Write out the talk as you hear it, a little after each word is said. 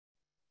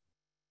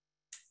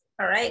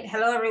All right.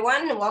 Hello,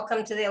 everyone.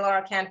 Welcome to the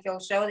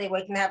thealaracanfieldshow, the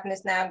Awaken to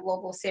Happiness Now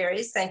global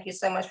series. Thank you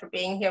so much for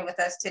being here with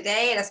us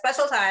today at a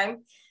special time.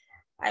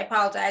 I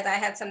apologize. I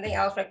had something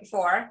else right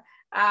before,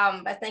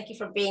 but thank you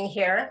for being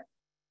here.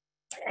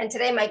 And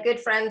today, my good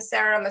friend,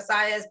 Sarah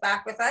Massiah is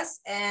back with us,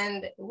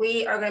 and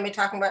we are going to be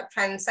talking about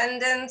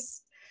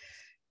transcendence.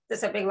 This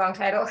is a big, long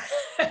title.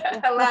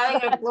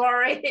 Allowing your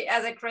glory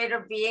as a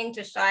creator being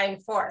to shine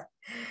forth.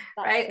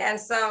 Right. And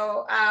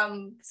so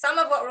some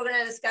of what we're going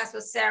to discuss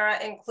with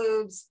Sarah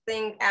includes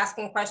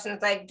asking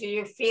questions like, do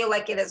you feel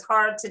like it is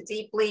hard to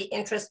deeply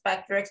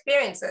introspect your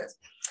experiences?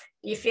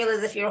 Do you feel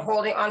as if you're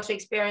holding on to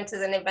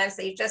experiences and events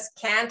that you just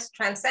can't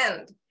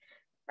transcend?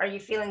 Are you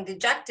feeling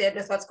dejected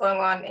with what's going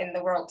on in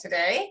the world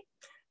today?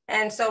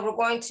 And so we're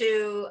going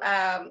to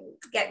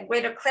get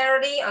greater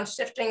clarity on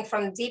shifting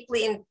from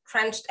deeply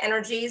entrenched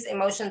energies,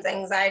 emotions,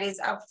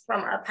 anxieties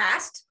from our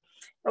past.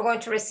 We're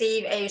going to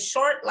receive a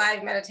short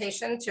live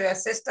meditation to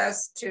assist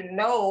us to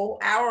know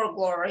our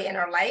glory and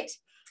our light.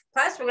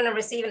 Plus, we're going to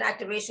receive an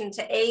activation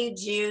to aid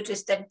you to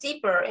step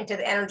deeper into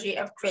the energy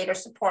of creator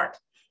support.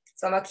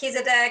 So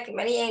Melchizedek,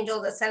 many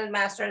angels, ascended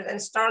masters,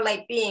 and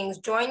starlight beings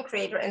join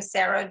Creator and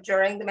Sarah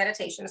during the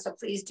meditation. So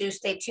please do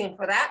stay tuned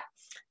for that.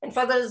 And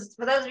for those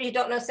of you who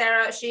don't know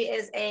Sarah, she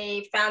is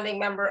a founding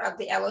member of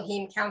the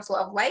Elohim Council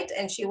of Light,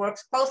 and she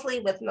works closely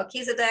with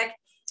Melchizedek,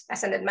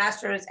 ascended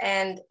masters,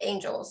 and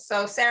angels.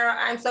 So Sarah,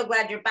 I'm so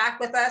glad you're back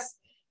with us.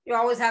 You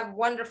always have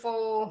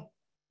wonderful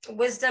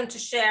wisdom to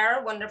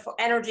share, wonderful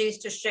energies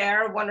to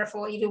share,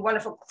 you do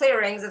wonderful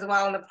clearings as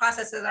well, and the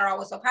processes are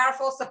always so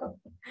powerful. So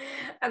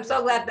I'm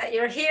so glad that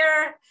you're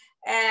here,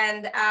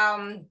 and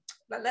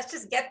but let's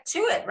just get to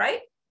it,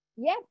 right?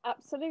 Yeah,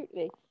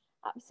 absolutely.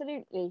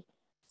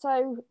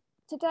 So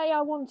today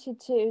I wanted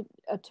to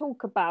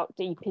talk about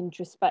deep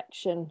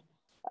introspection,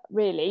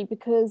 really,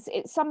 because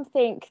it's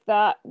something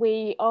that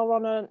we are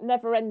on a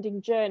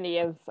never-ending journey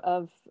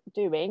of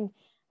doing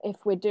if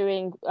we're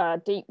doing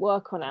deep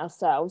work on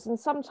ourselves. And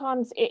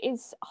sometimes it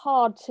is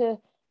hard to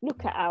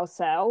look at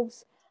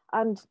ourselves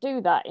and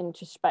do that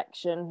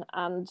introspection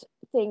and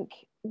think,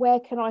 where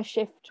can I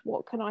shift?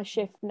 What can I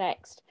shift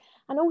next?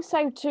 And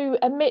also to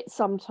admit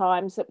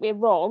sometimes that we're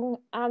wrong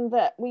and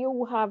that we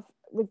all have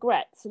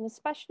regrets, and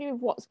especially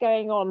with what's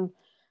going on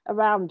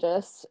around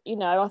us. You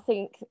know,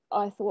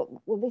 I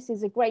thought, well, this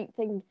is a great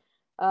thing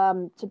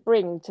to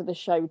bring to the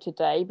show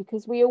today,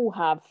 because we all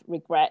have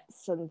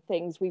regrets and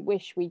things we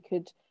wish we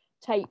could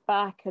take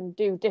back and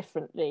do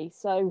differently.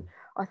 So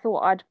I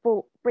thought I'd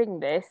bring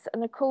this.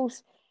 And of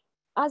course,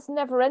 as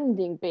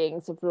never-ending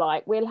beings of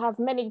light, we'll have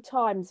many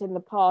times in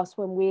the past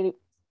when we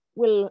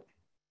will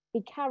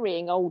be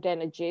carrying old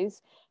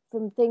energies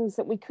from things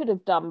that we could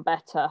have done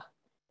better,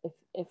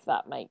 if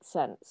that makes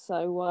sense.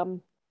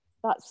 So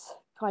that's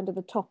kind of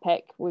the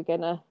topic we're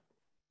going to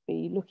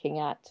be looking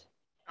at.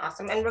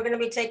 Awesome. And we're going to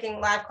be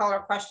taking live caller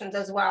questions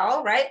as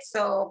well, right?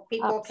 So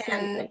people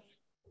can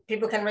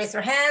raise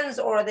their hands,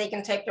 or they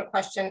can type their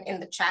question in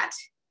the chat.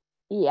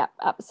 Yeah,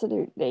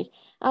 absolutely.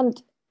 And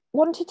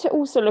wanted to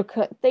also look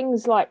at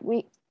things like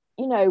when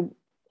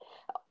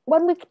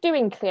we're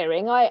doing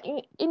clearing, I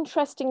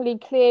interestingly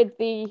cleared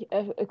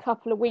a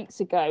couple of weeks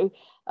ago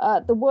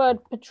the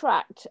word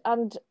protract,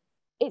 and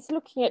it's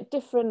looking at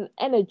different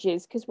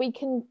energies, because we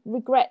can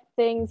regret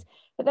things,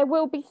 but there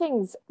will be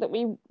things that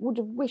we would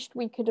have wished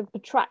we could have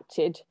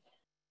protracted,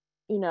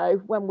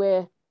 when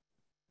we're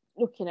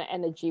looking at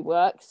energy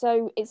work.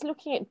 So it's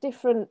looking at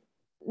different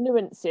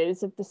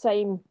nuances of the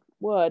same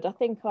word. I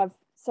think I've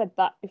said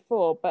that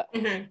before, but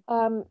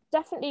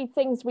definitely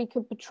things we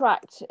could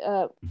protract.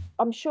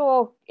 I'm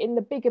sure in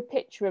the bigger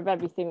picture of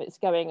everything that's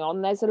going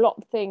on, there's a lot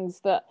of things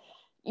that,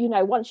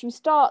 once you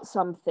start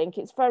something,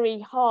 it's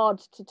very hard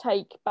to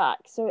take back.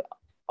 So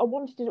I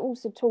wanted to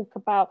also talk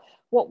about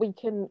what we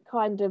can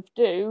kind of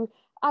do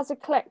as a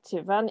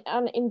collective and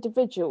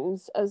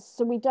individuals,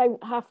 so we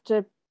don't have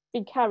to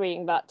be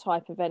carrying that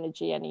type of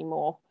energy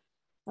anymore.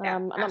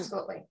 Yeah,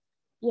 absolutely.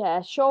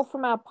 Sure,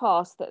 from our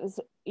past that there's,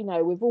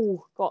 we've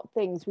all got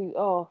things we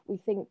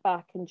think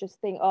back and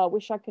just think, I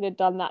wish I could have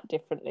done that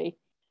differently.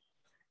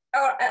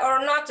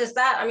 Or not just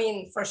that, I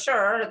mean, for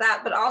sure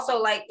that, but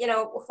also like,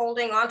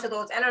 holding on to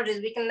those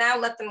energies, we can now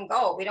let them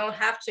go. We don't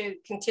have to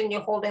continue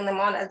holding them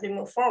on as we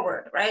move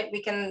forward, right?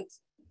 We can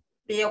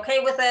be okay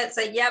with it,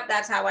 say, yep,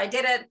 that's how I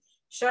did it.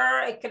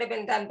 Sure, it could have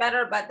been done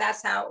better, but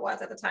that's how it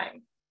was at the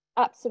time.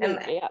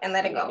 Absolutely. And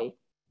let it go.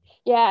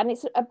 Yeah, and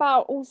it's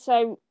about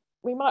also,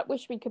 we might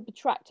wish we could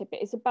protract it,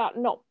 but it's about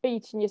not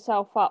beating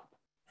yourself up.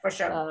 For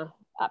sure.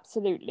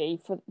 Absolutely,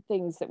 for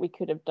things that we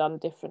could have done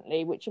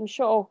differently, which I'm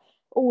sure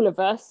all of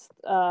us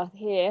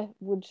here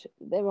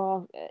there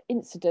are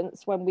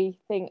incidents when we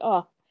think,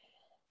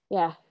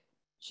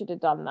 should have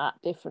done that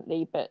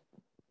differently. But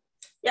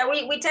yeah,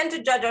 we tend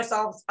to judge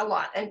ourselves a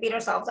lot and beat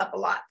ourselves up a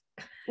lot.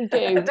 We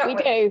do.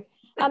 Do.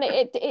 And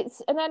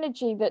it's an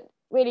energy that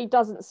really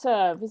doesn't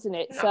serve, isn't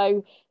it? No.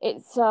 So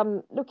it's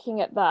looking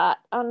at that,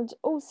 and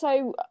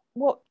also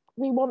what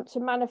we want to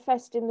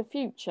manifest in the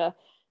future.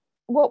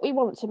 What we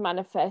want to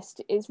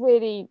manifest is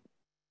really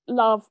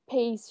love,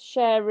 peace,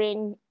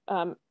 sharing,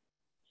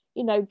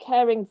 you know,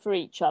 caring for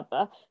each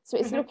other. So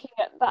it's looking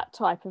at that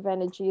type of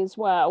energy as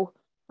well.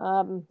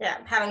 Yeah,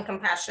 having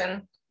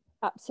compassion.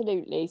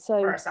 Absolutely. So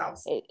for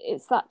ourselves.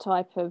 It's that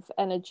type of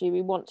energy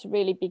we want to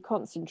really be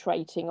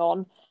concentrating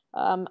on,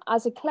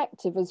 as a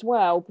collective as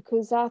well,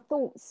 because our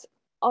thoughts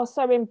are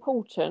so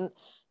important.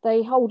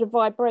 They hold a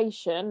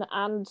vibration,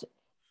 and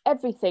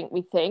everything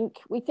we think,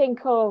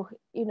 oh,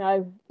 you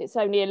know, it's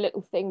only a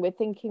little thing we're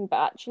thinking, but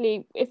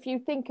actually, if you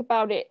think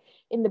about it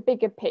in the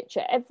bigger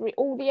picture,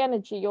 all the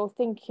energy you're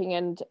thinking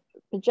and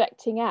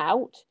projecting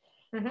out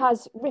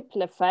has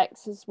ripple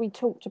effects, as we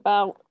talked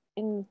about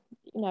in,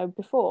 you know,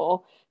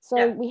 before.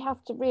 So we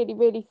have to really,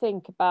 really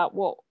think about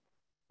what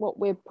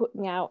we're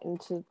putting out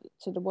into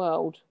the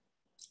world.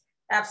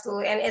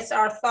 Absolutely. And it's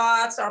our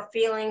thoughts, our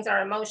feelings,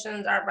 our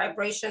emotions, our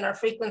vibration, our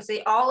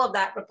frequency, all of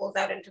that ripples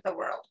out into the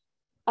world.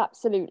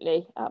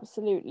 Absolutely,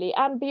 absolutely.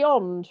 And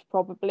beyond,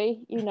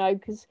 probably, you know,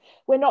 because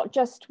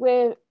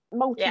we're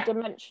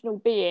multi-dimensional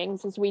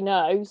beings, as we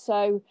know.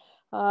 So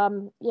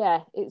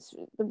it's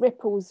the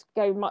ripples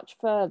go much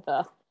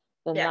further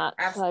than that.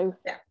 So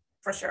yeah,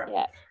 for sure.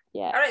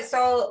 Yeah. All right,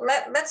 so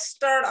let's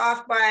start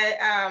off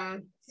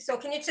by so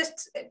can you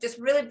just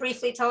really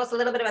briefly tell us a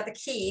little bit about the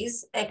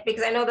keys,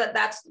 because I know that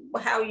that's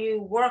how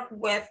you work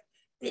with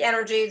the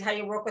energies, how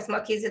you work with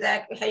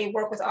Melchizedek, how you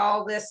work with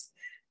all this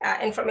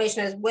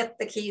information is with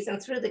the keys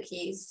and through the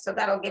keys. So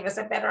that'll give us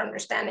a better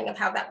understanding of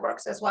how that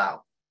works as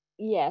well.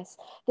 Yes,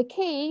 the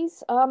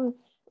keys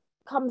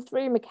come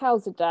through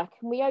Melchizedek,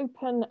 and we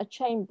open a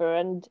chamber,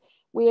 and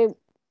we're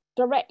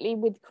directly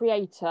with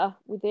Creator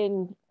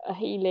within a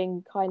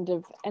healing kind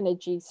of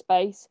energy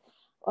space,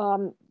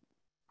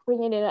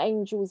 bringing in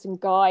angels and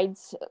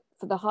guides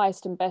for the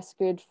highest and best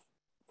good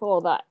for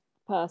that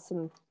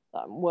person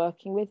that I'm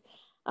working with.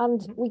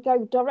 And we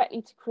go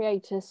directly to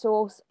Creator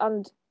Source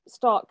and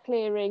start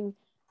clearing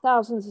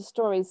thousands of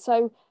stories.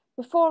 So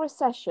before a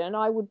session,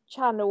 I would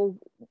channel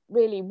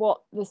really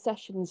what the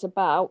session's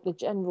about, the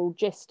general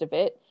gist of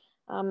it.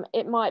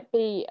 It might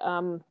be,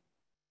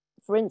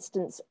 for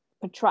instance,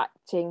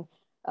 protracting,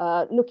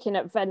 looking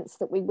at events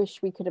that we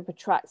wish we could have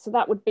protracted. So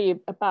that would be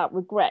about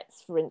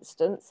regrets, for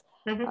instance.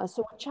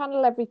 So I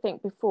channel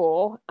everything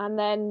before, and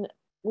then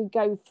we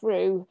go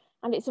through,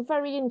 and it's a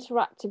very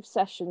interactive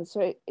session.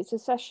 So it's a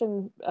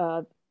session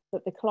that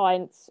the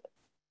client's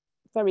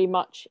very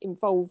much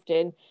involved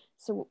in.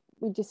 So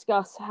we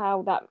discuss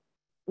how that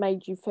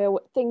made you feel.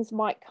 Things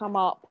might come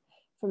up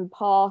from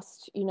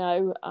past, you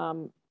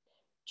know,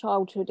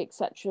 childhood,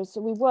 etc. So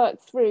we work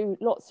through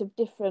lots of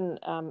different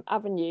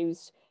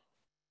avenues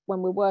when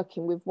we're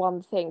working with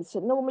one thing. So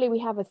normally we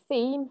have a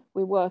theme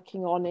we're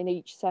working on in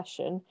each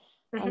session,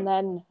 and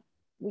then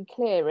we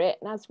clear it.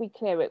 And as we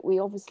clear it, we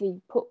obviously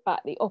put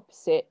back the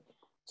opposite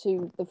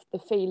to the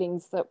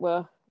feelings that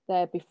were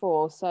there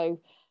before. So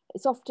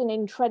it's often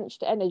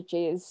entrenched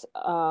energies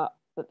that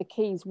the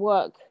keys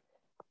work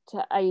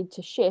to aid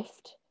to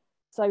shift,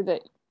 so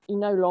that you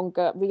no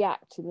longer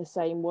react in the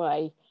same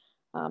way.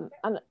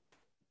 And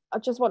I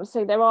just want to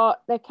say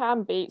there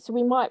can be, so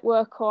we might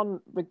work on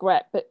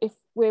regret, but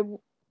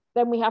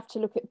then we have to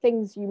look at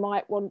things you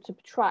might want to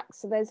protract.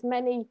 So there's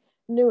many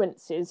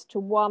nuances to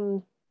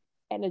one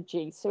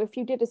energy. So if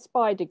you did a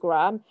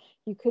spidergram,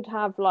 you could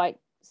have like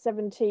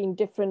 17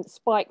 different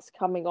spikes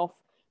coming off.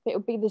 It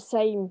would be the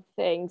same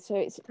thing. So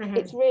it's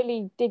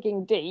really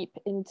digging deep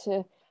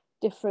into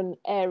different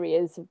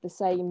areas of the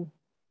same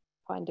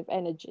kind of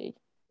energy.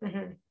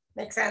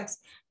 Makes sense,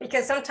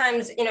 because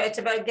sometimes, you know, it's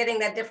about getting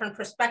that different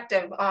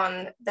perspective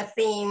on the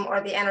theme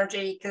or the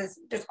energy, because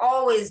there's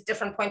always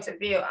different points of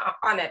view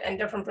on it and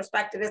different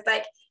perspectives. It's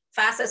like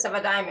facets of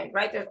a diamond,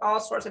 right? There's all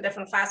sorts of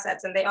different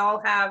facets, and they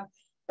all have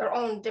their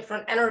own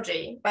different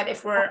energy. But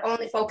if we're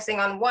only focusing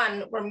on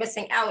one, we're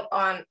missing out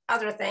on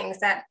other things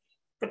that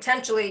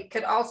potentially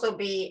could also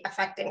be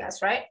affecting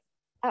us, right?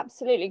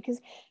 Absolutely,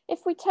 because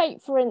if we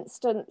take, for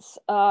instance,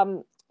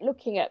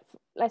 looking at,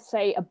 let's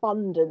say,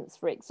 abundance,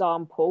 for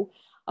example,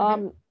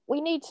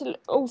 we need to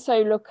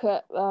also look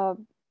at,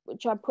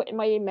 which I put in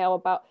my email,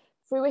 about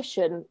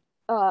fruition.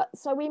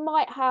 So we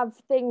might have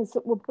things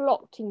that were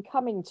blocked in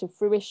coming to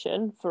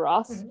fruition for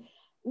us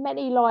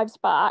many lives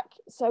back.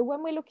 So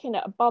when we're looking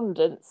at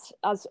abundance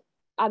as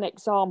an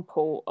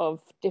example of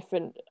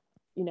different,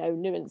 you know,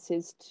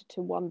 nuances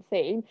to one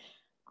theme,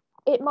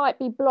 it might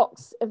be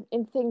blocks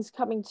in things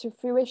coming to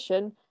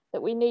fruition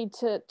that we need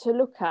to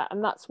look at,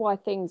 and that's why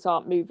things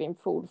aren't moving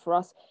forward for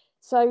us.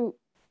 So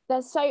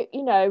there's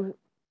you know,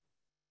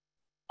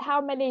 how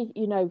many,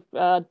 you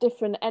know,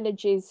 different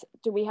energies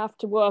do we have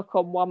to work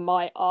on, one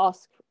might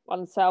ask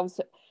oneself,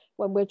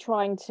 when we're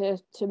trying to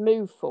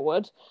move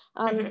forward.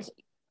 And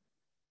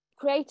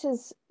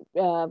Creators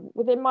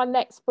within my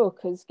next book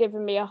has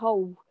given me a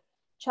whole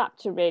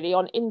chapter really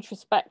on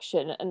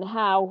introspection, and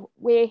how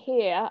we're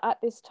here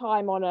at this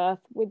time on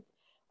earth with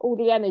all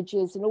the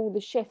energies and all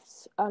the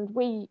shifts, and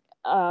we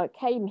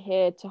came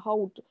here to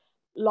hold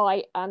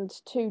light and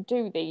to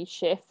do these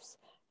shifts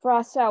for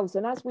ourselves.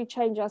 And as we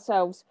change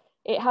ourselves,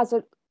 it has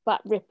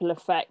that ripple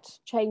effect,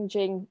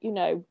 changing, you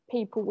know,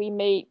 people we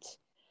meet,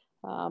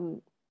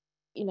 you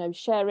know,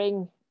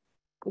 sharing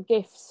the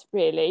gifts,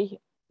 really,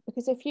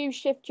 because if you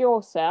shift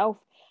yourself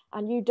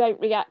and you don't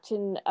react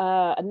in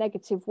a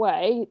negative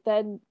way,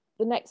 then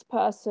the next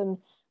person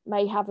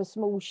may have a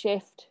small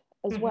shift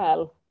as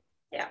well.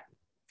 Yeah,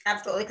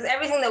 absolutely. Because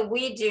everything that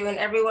we do and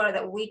everywhere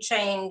that we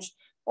change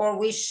or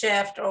we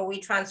shift or we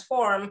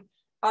transform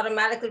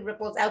automatically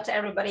ripples out to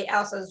everybody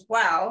else as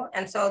well.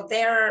 And so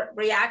their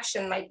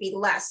reaction might be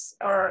less,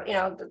 or, you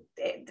know,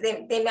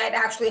 they might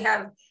actually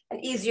have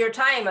an easier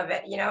time of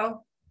it, you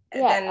know,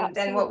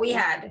 than what we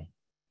had.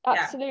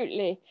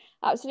 Absolutely.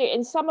 Absolutely.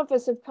 And some of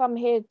us have come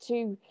here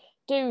to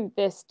do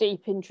this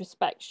deep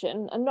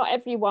introspection, and not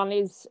everyone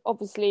is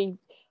obviously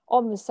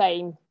on the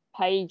same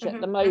page at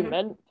the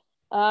moment.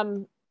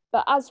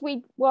 But as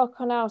we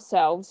work on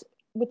ourselves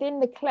within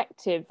the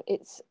collective,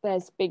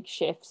 there's big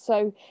shifts.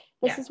 So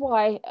this is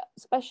why,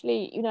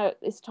 especially, you know,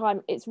 at this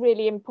time, it's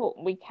really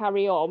important we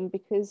carry on,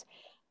 because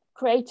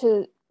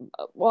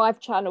I've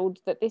channeled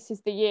that this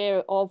is the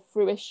year of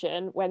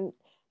fruition, when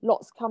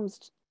lots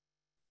comes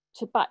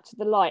to back to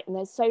the light, and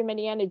there's so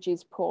many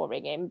energies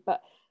pouring in.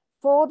 But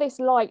for this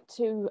light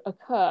to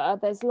occur,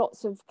 there's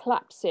lots of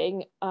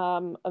collapsing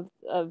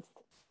of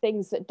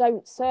things that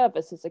don't serve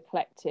us as a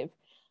collective,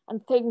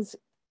 and things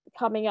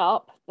coming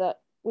up that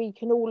we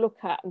can all look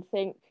at and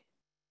think,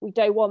 we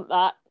don't want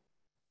that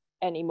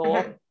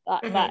anymore,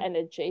 that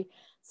energy.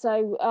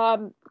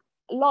 So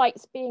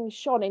light's being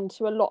shone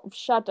into a lot of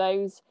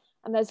shadows,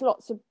 and there's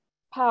lots of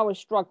power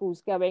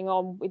struggles going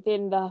on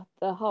within the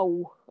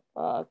whole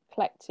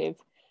collective.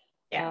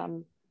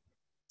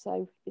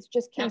 So it's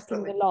just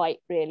keeping the light,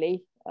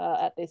 really,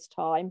 at this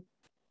time.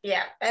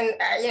 Yeah, and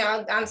you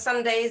know, on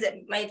some days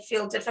it might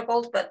feel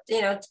difficult, but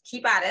you know,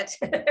 keep at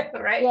it,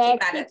 right? Yeah,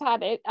 keep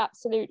at it.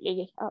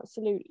 Absolutely.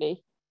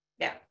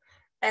 Yeah,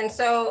 and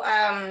so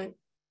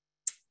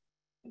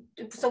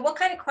so what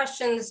kind of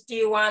questions do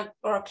you want,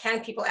 or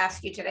can people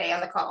ask you today on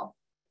the call?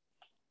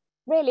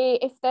 Really,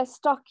 if they're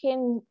stuck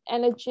in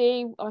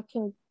energy, I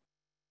can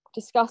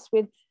discuss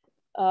with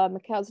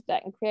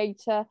Melchizedek and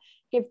Creator,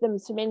 give them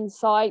some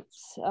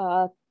insights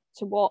to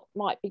what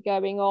might be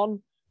going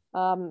on.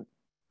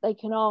 They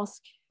can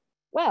ask,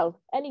 well,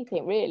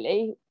 anything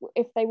really,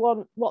 if they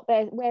want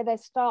where they're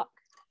stuck,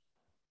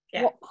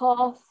 what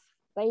path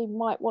they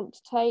might want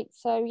to take.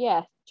 So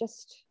yeah,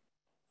 just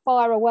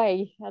fire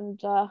away,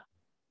 and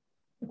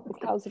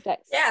Melchizedek.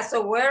 Yeah,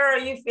 so where are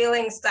you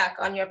feeling stuck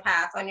on your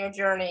path, on your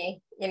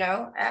journey, you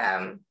know?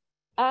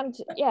 And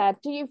yeah,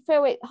 do you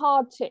feel it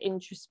hard to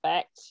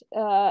introspect?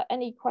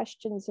 Any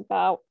questions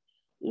about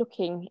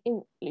looking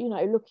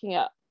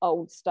at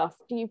old stuff?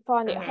 Do you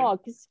find it hard?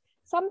 Because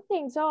some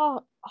things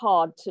are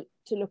hard to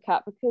look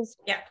at, because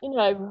you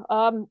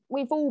know,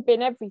 we've all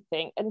been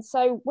everything, and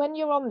so when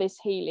you're on this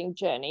healing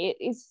journey,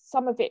 it is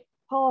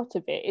part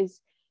of it is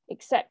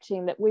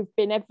accepting that we've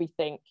been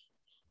everything,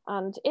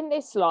 and in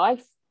this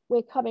life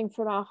we're coming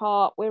from our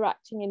heart, we're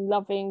acting in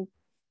loving,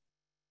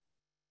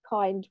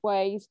 kind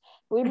ways.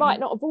 We might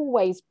not have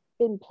always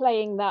been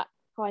playing that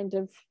kind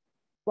of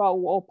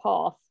role or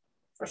path.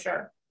 For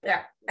sure.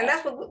 Yeah. And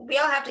that's what we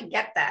all have to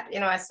get, that,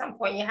 you know, at some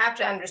point you have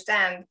to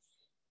understand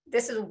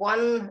this is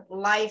one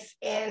life,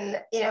 in,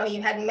 you know,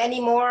 you had many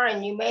more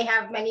and you may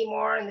have many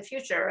more in the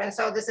future. And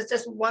so this is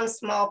just one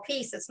small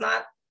piece. It's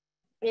not,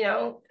 you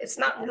know, it's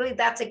not really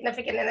that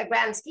significant in the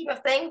grand scheme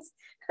of things,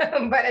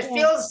 but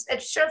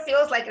it sure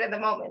feels like it at the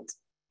moment.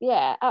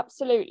 Yeah,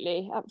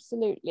 absolutely.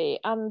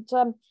 And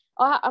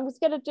I was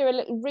going to do a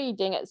little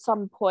reading at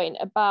some point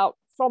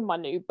from my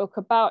new book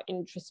about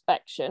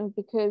introspection,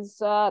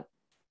 because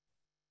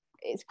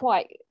it's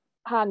quite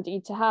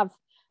handy to have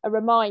a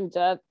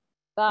reminder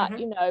that,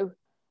 you know,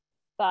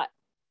 that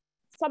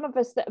some of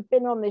us that have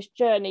been on this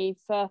journey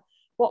for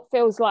what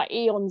feels like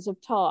eons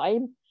of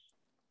time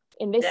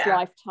in this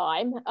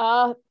lifetime,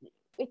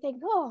 we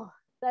think, oh,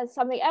 there's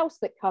something else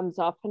that comes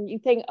up, and you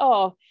think,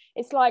 oh,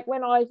 it's like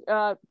when I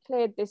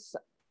cleared this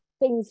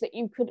things that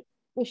you could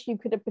wish you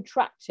could have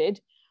protracted.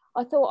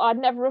 I thought I'd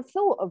never have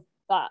thought of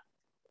that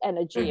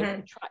energy of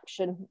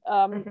attraction,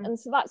 and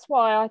so that's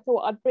why I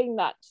thought I'd bring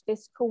that to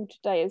this call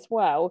today as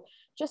well,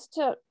 just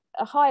to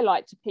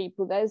highlight to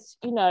people there's,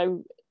 you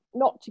know,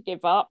 not to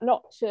give up,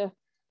 not to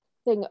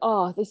think,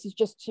 oh, this is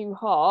just too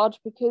hard,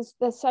 because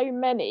there's so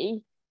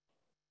many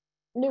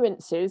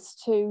nuances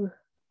to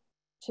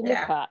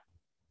look at.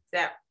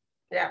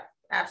 Yeah,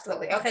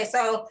 absolutely. Okay,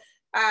 so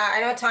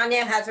I know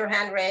Tanya has her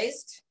hand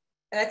raised,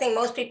 and I think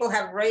most people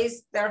have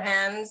raised their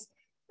hands.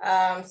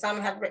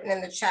 Some have written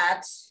in the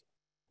chat,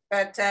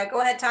 but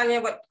go ahead, Tanya.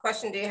 What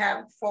question do you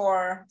have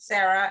for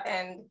Sarah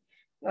and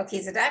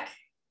Melchizedek?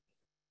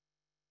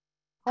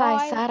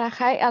 Hi, Sarah.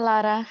 Hi,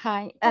 Alara.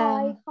 Hi.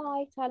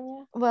 Hi,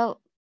 Tanya.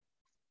 Well,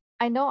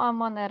 I know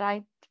I'm on the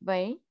right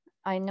way.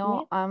 I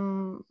know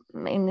I'm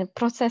in the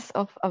process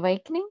of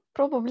awakening,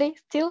 probably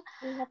still.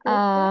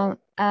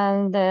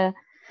 And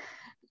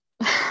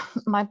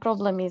my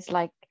problem is,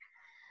 like,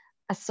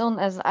 as soon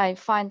as I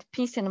find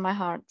peace in my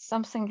heart,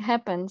 something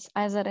happens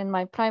either in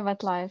my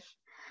private life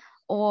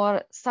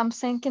or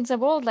something in the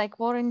world, like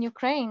war in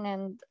Ukraine,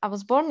 and I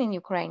was born in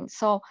Ukraine.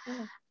 So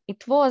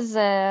it was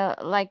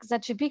like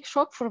such a big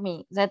shock for me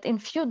that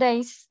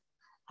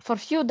for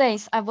a few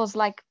days, I was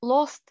like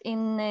lost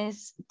in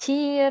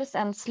tears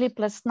and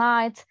sleepless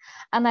nights.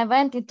 And I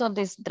went into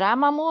this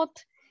drama mode,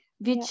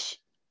 which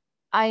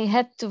I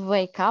had to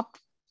wake up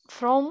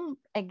from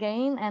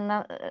again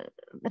and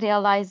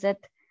realize that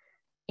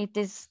it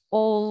is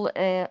all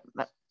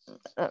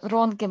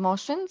wrong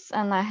emotions,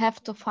 and I have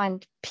to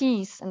find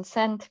peace and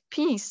send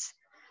peace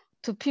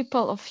to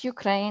people of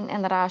Ukraine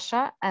and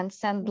Russia and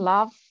send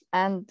love.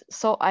 And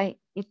so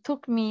it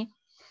took me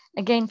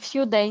again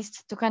few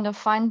days to kind of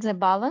find the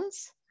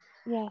balance.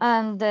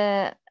 And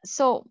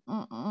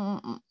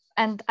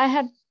and I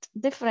had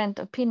different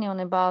opinion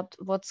about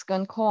what's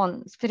going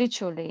on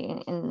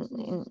spiritually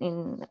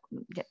in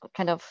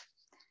kind of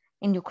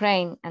in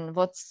Ukraine and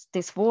what's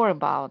this war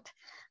about.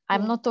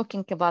 I'm not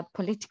talking about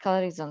political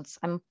reasons.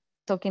 I'm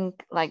talking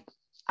like,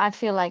 I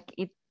feel like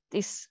it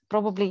is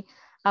probably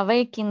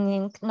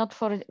awakening, not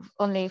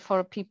only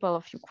for people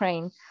of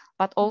Ukraine,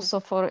 but also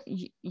for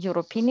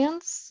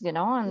Europeans, you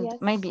know, and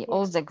maybe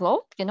all the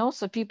globe, you know,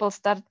 so people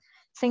start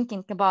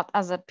thinking about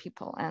other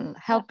people and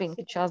helping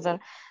each other.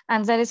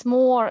 And there is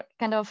more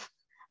kind of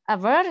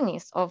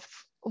awareness of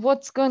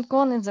what's going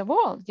on in the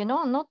world, you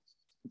know, not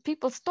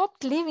people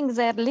stopped living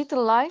their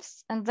little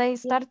lives and they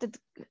started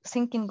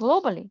thinking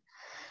globally.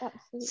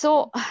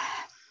 So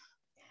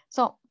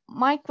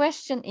my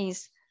question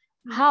is,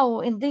 how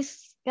in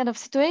these kind of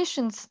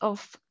situations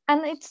of,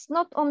 and it's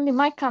not only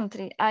my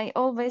country, I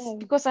always,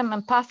 because I'm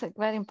empathic,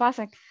 very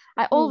empathic,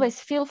 I always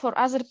feel for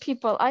other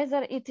people,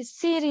 either it is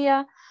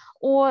Syria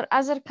or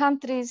other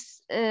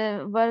countries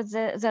where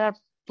there are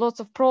lots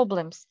of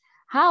problems.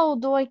 How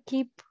do I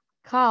keep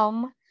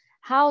calm?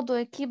 How do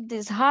I keep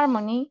this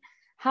harmony?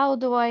 How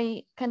do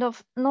I kind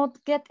of not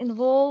get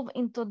involved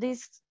into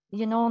this,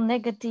 you know,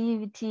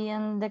 negativity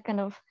and the kind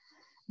of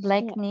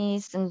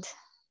blackness and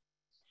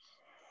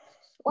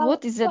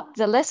what is it,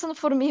 the lesson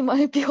for me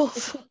maybe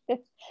also?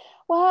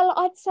 Well,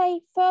 I'd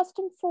say first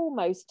and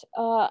foremost,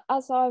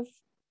 as I've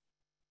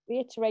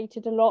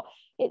reiterated a lot,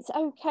 it's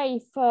okay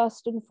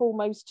first and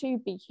foremost to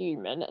be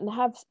human and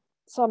have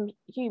some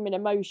human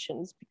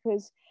emotions,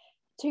 because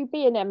to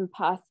be an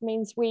empath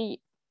means we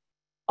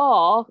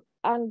are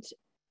and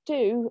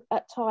do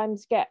at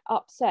times get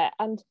upset.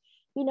 And,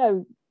 you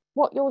know,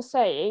 what you're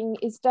saying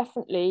is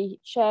definitely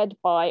shared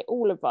by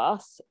all of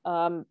us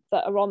that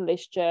are on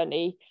this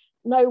journey.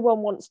 No one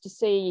wants to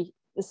see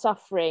the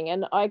suffering.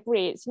 And I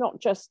agree, it's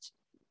not just,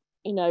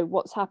 you know,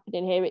 what's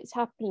happening here, it's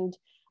happened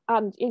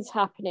and is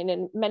happening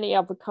in many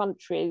other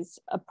countries,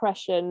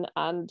 oppression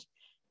and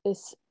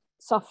this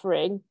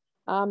suffering.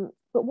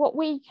 But what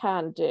we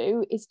can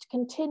do is to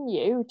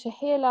continue to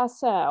heal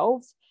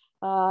ourselves.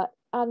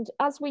 And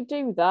as we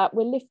do that,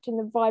 we're lifting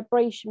the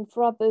vibration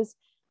for others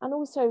and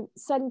also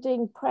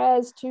sending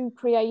prayers to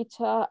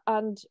Creator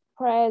and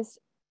prayers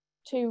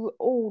to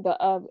all that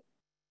are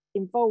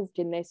involved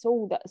in this,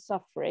 all that are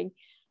suffering.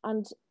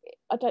 And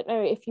I don't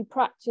know if you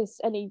practice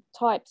any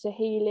types of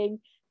healing,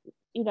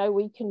 you know,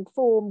 we can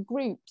form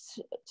groups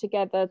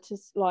together to,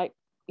 like,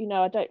 you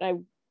know, I don't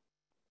know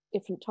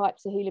different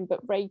types of healing,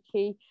 but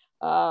Reiki,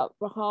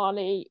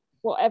 Rahani,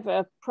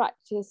 whatever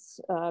practice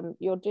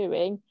you're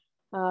doing,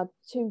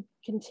 to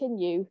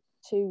continue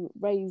to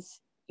raise,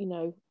 you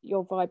know,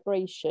 your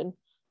vibration.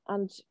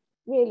 And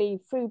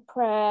really through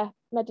prayer,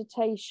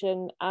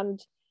 meditation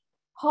and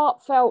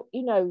heartfelt,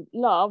 you know,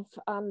 love.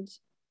 And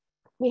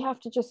we have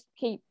to just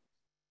keep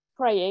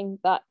praying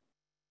that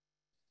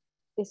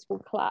this will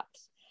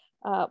collapse.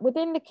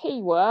 Within the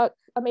key work,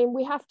 I mean,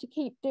 we have to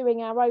keep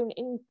doing our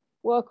own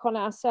work on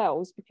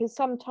ourselves, because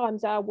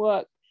sometimes our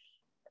work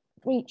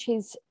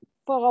reaches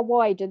far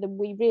wider than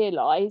we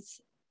realize.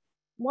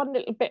 One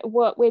little bit of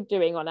work we're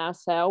doing on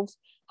ourselves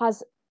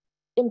has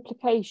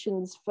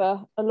implications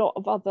for a lot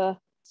of other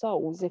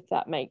souls, if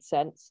that makes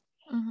sense.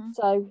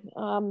 So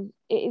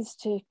it is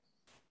to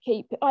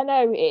keep, I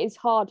know it is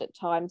hard at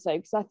times though,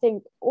 because I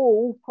think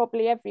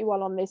probably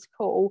everyone on this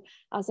call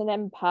as an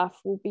empath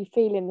will be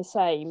feeling the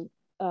same.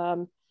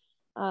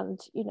 And,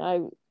 you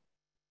know,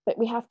 but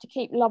we have to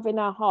keep loving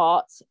our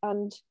hearts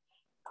and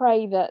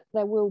pray that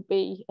there will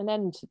be an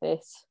end to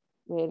this,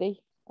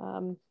 really.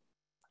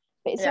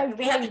 But it's okay.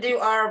 We have to do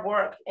our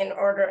work in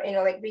order, you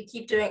know, like we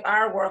keep doing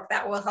our work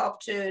that will help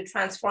to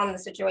transform the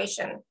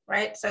situation,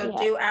 right? So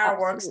do our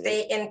work,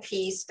 stay in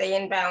peace, stay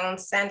in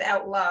balance, send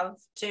out love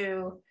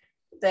to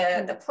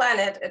the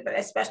planet, but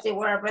especially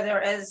wherever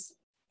there is,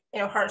 you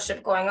know,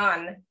 hardship going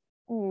on.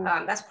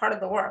 That's part of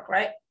the work,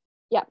 right?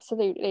 Yeah,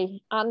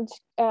 absolutely. And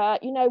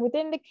you know,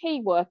 within the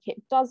key work,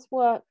 it does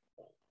work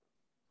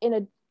in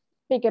a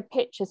bigger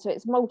picture, so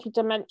it's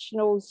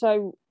multidimensional.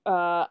 So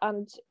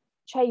and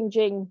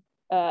changing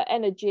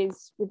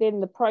energies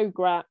within the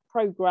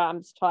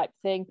programs type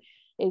thing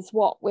is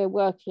what we're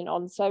working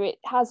on. So it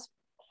has,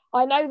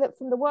 I know that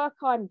from the work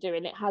I'm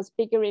doing, it has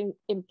bigger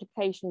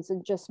implications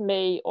than just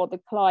me or the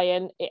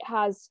client. It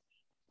has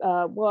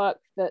work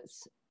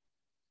that's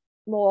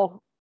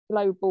more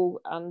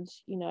global and,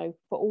 you know,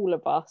 for all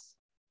of us.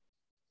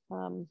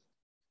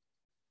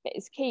 but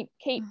it's keep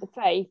the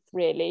faith,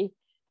 really,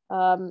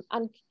 and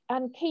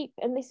keep,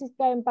 and this is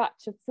going back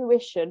to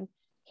fruition,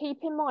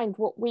 keep in mind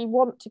what we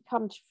want to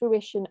come to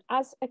fruition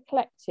as a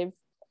collective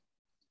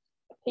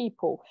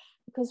people,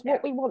 because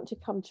what we want to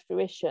come to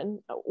fruition,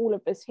 all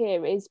of us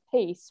here, is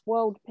peace,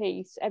 world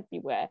peace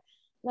everywhere.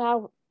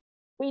 Now,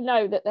 we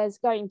know that there's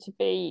going to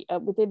be,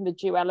 within the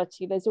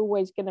duality, there's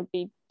always going to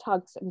be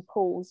tugs and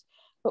pulls,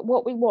 but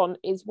what we want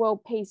is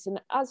world peace. And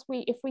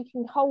if we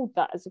can hold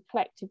that as a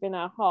collective in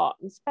our heart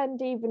and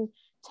spend even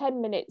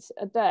 10 minutes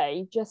a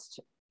day just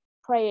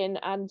praying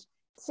and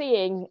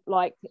seeing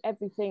like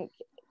everything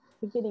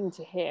beginning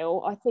to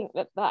heal, I think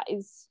that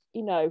is,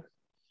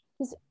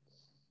 because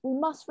we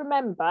must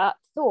remember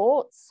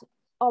thoughts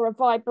are a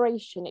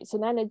vibration, it's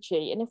an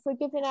energy, and if we're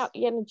giving out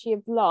the energy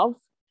of love,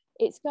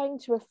 it's going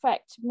to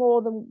affect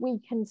more than we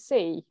can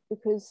see,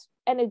 because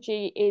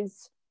energy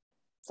is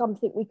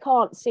something we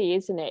can't see,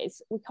 isn't it?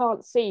 We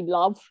can't see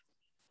love.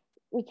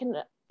 We can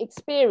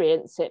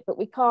experience it, but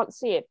we can't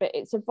see it, but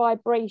it's a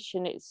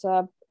vibration. It's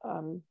so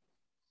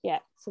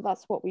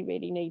that's what we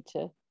really need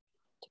to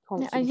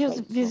concentrate I use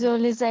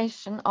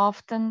visualization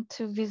often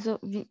to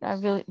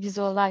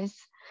visualize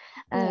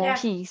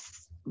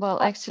peace.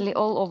 Well, actually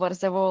all over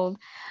the world,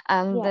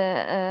 and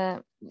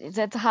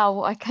that's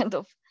how I kind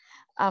of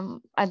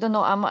I don't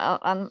know,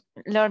 I'm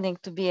learning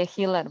to be a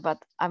healer,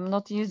 but I'm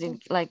not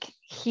using like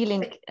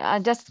healing. I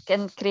just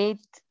can create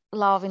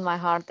love in my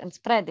heart and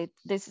spread it.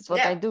 This is what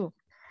I do.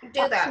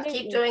 Do that.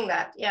 Keep doing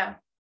that. Yeah.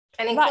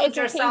 And include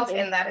yourself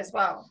in that as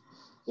well.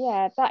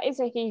 Yeah, that is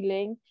a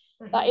healing.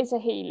 Mm-hmm. That is a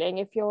healing.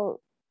 If you're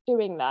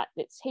doing that,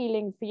 it's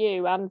healing for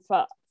you and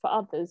for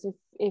others.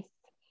 If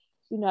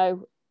we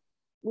know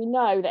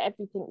that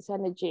everything's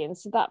energy, and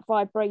so that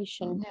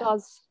vibration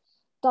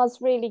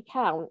does really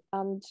count,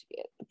 and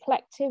the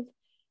collective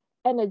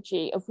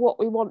energy of what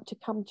we want to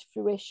come to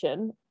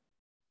fruition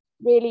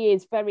really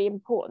is very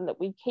important, that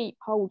we keep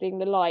holding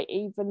the light,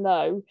 even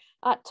though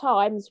at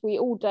times we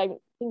all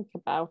don't think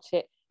about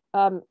it.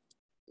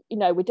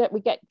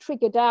 We get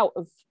triggered out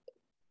of,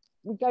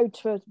 we go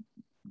to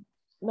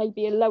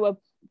maybe a lower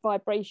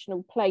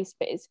vibrational place,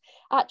 but it's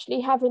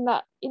actually having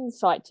that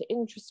insight to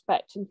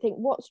introspect and think,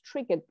 what's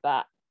triggered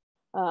that?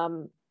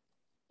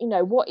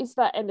 What is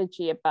that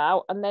energy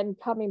about? And then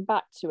coming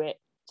back to it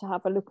to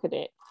have a look at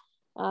it.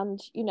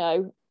 And,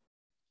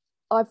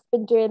 I've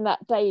been doing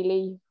that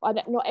daily.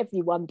 Not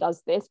everyone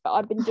does this, but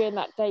I've been doing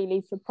that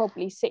daily for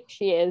probably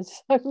 6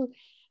 years. So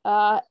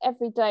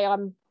every day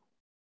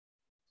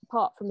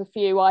apart from a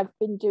few, I've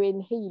been doing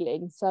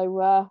healing.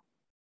 So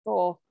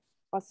for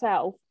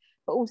myself,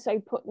 but also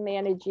putting the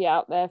energy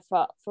out there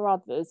for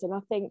others. And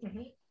I think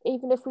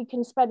even if we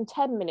can spend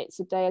 10 minutes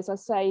a day, as I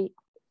say,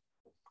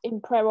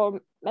 in prayer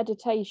or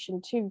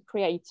meditation to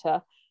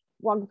Creator,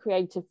 one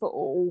Creator for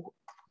all,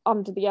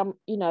 under the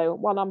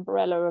one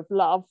umbrella of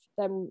love,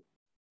 then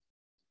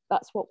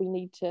that's what we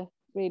need to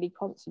really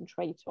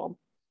concentrate on.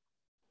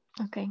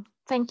 Okay,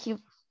 thank you.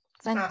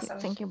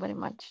 Thank you very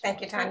much.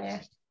 Thank you,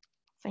 Tanya.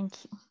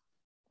 Thank you.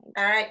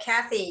 All right,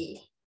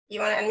 Kathy, you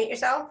want to unmute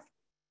yourself?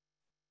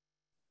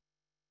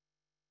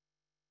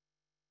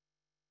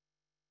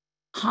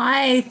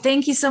 Hi,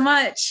 thank you so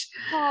much.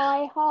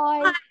 Hi.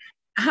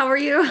 How are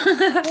you?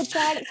 Good,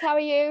 thanks. How are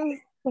you?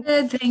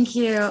 Good, thank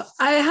you.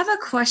 I have a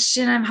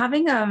question. I'm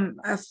having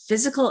a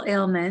physical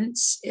ailment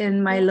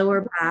in my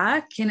lower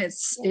back, and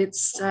it's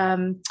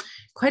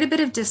quite a bit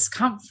of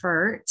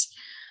discomfort.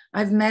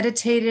 I've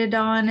meditated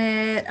on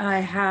it. I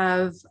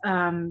have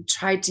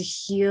tried to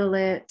heal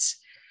it,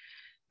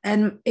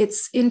 and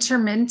it's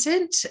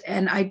intermittent,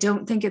 and I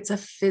don't think it's a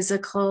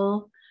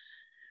physical.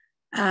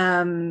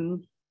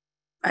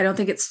 I don't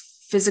think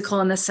it's physical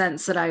in the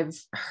sense that I've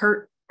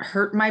hurt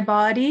my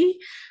body.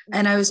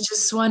 And I was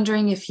just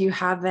wondering if you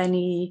have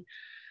any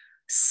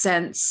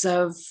sense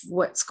of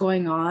what's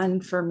going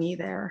on for me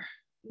there.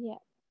 Yeah.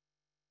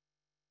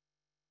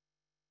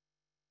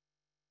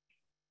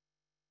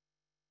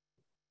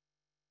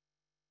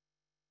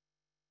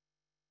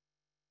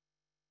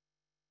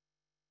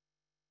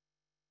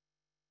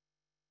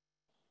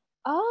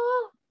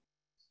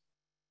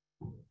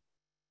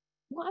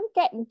 What I'm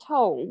getting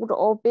told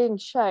or being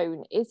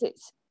shown is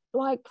it's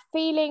like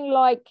feeling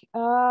like, if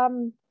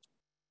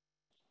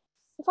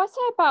I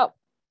say about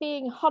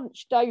being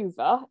hunched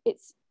over,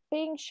 it's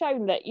being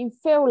shown that you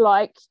feel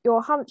like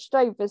you're hunched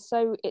over.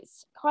 So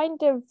it's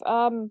kind of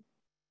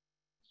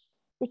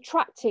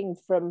retracting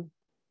from,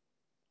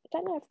 I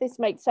don't know if this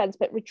makes sense,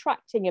 but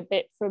retracting a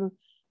bit from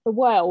the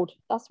world.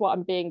 That's what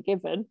I'm being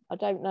given. I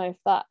don't know if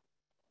that.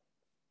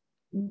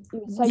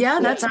 Yeah,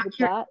 that's accurate.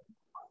 That.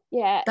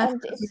 Yeah, that's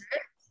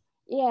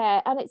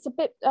and it's a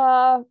bit.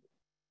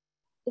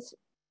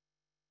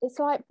 It's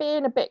like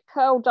being a bit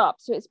curled up,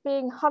 so it's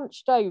being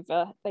hunched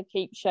over. They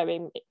keep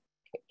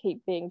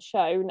being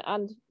shown,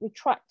 and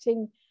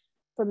retracting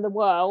from the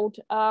world.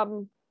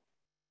 And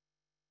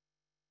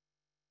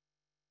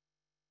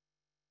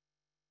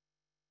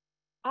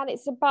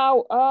it's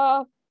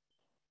about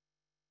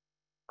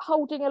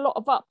holding a lot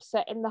of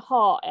upset in the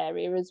heart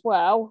area as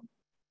well.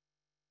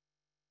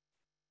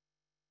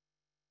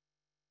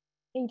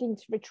 needing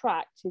to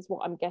retract is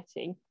what I'm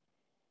getting.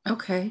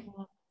 Okay.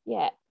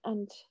 Yeah,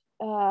 and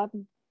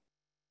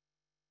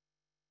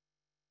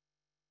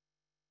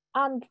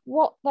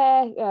what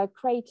their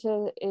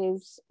creator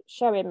is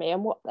showing me,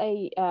 and what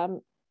they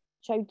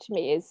showed to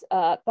me, is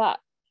that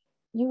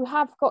you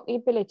have got the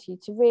ability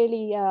to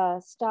really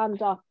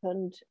stand up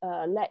and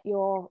let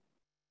your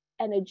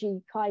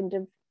energy kind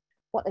of,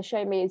 what they're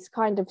showing me is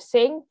kind of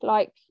sing,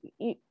 like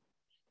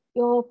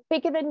you're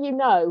bigger than you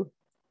know.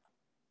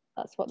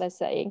 That's what they're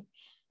saying.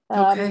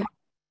 Okay.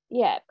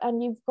 Yeah,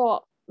 and you've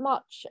got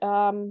much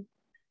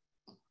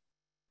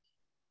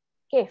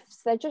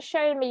gifts. They're just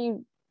showing me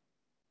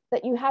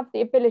that you have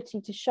the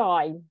ability to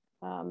shine,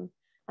 and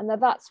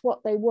that's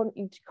what they want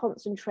you to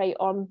concentrate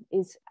on,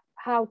 is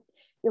how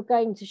you're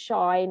going to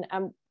shine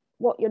and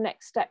what your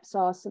next steps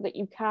are, so that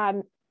you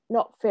can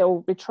not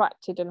feel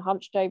retracted and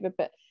hunched over,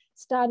 but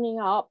standing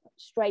up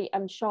straight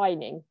and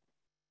shining.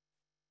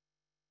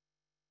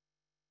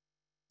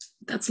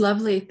 That's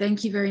lovely.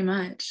 Thank you very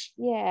much.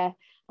 Yeah.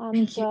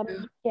 And thank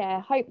you.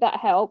 Yeah, hope that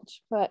helped.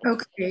 But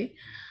okay.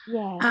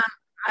 Yeah.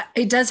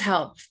 It does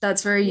help.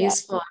 That's very Yeah.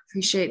 useful. I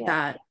appreciate Yeah.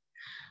 that.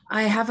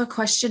 I have a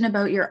question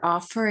about your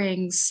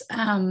offerings.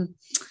 Yeah.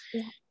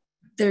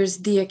 There's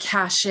the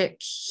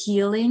Akashic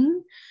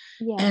healing.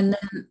 Yeah.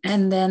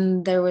 And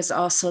then there was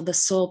also the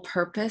soul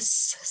purpose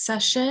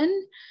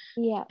session.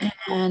 Yeah.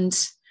 And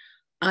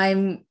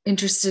I'm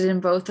interested in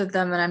both of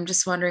them, and I'm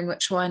just wondering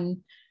which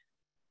one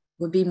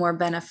would be more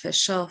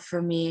beneficial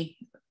for me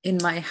in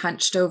my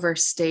hunched over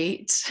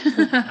state.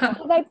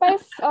 They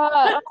both,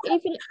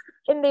 even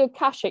in the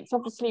Akashics,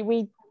 obviously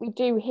we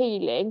do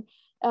healing.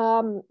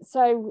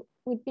 So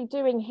we'd be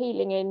doing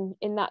healing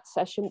in that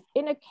session.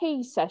 In a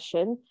key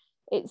session,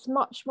 it's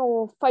much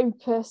more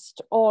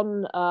focused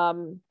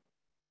on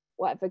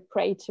whatever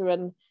creator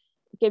and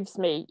gives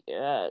me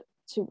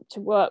to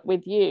work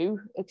with you.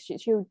 It's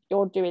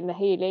you're doing the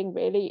healing,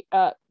 really.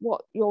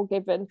 What you're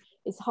given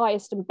is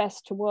highest and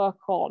best to work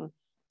on.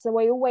 So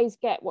I always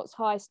get what's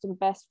highest and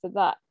best for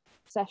that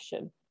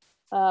session.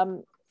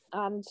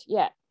 And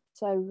yeah,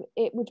 so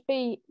it would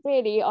be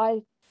really,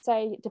 I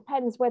say, it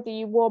depends whether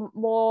you want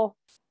more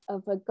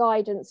of a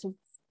guidance of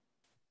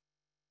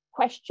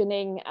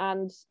questioning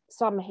and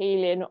some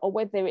healing, or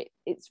whether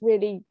it's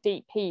really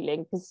deep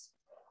healing, because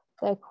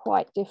they're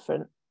quite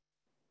different.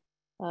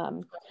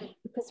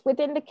 Because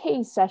within the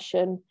key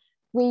session,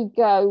 we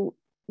go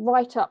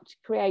right up to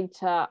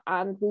creator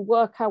and we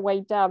work our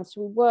way down.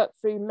 So we work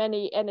through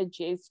many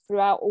energies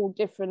throughout all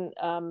different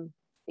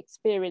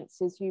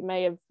experiences you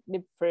may have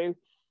lived through,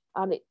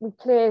 and we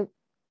clear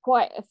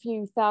quite a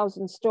few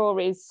thousand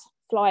stories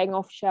flying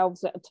off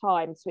shelves at a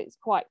time, so it's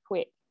quite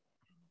quick.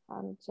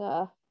 And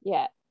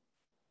yeah,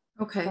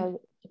 okay, so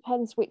it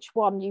depends which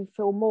one you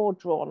feel more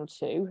drawn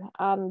to.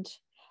 And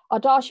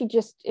I'd ask you,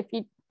 just if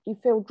you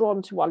feel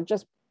drawn to one,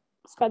 just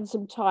spend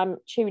some time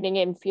tuning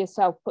in for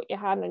yourself, put your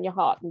hand on your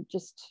heart and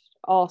just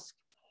ask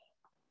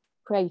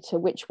creator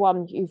which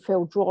one you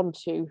feel drawn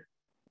to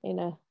in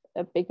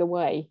a bigger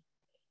way.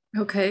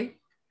 Okay.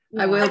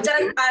 Yeah. I will.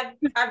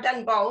 I've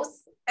done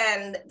both,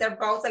 and they're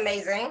both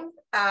amazing.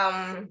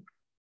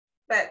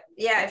 But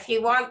yeah, if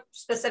you want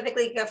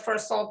specifically for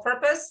soul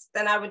purpose,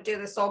 then I would do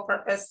the soul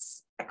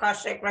purpose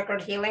Akashic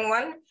record healing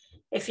one.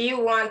 If you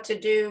want to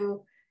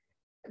do,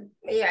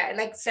 yeah,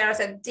 like Sarah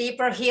said,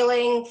 deeper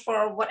healing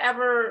for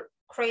whatever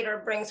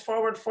creator brings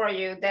forward for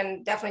you,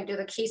 then definitely do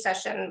the key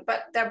session.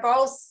 But they're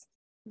both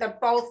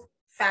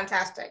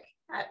fantastic.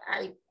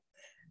 I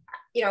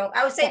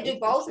would say do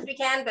both if you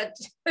can, but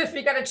if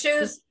you got to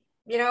choose,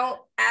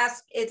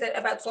 ask, is it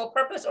about soul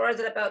purpose or is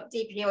it about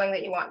deep healing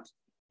that you want?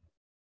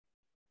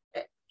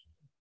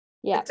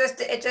 Yeah,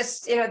 it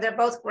just they're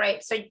both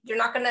great, so you're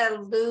not going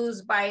to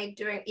lose by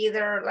doing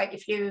either. Like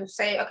if you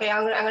say, okay,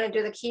 I'm going to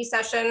do the key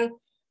session,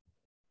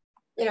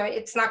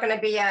 it's not going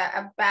to be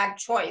a bad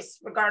choice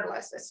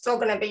regardless. It's still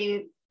going to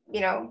be,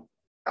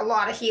 a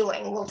lot of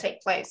healing will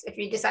take place. If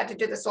you decide to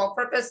do the soul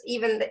purpose,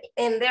 even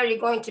in there, you're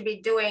going to be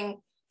doing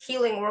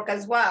healing work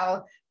as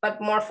well, but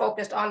more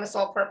focused on the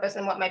soul purpose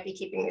and what might be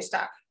keeping you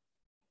stuck.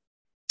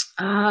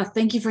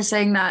 Thank you for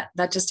saying that.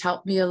 That just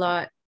helped me a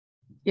lot.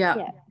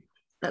 Yeah.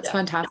 That's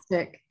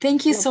fantastic.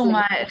 Thank you so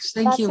much.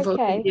 Thank you both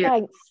of you.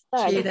 Thanks.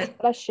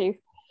 Bless you.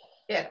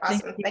 Yeah,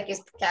 awesome. Thank you,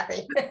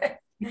 Kathy.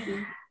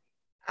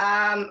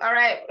 All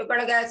right, we're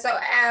gonna go. So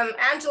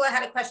Angela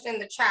had a question in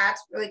the chat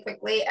really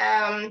quickly.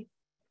 And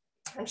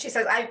she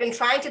says, I've been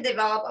trying to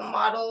develop a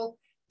model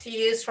to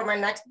use for my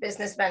next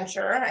business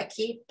venture. I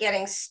keep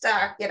getting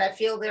stuck, yet I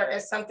feel there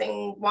is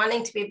something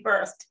wanting to be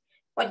birthed.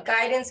 What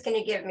guidance can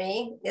you give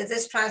me? Is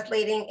this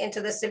translating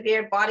into the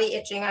severe body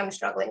itching I'm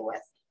struggling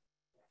with?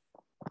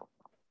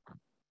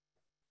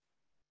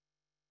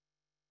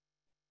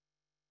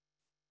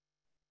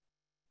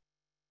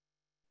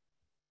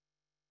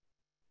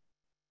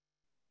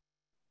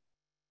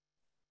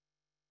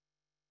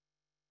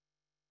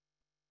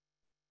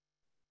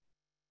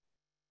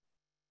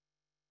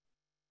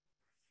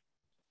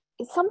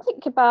 It's something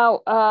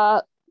about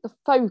the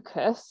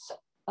focus.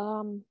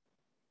 Something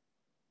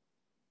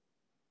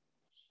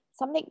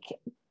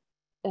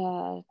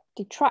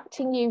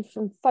detracting you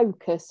from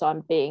focus,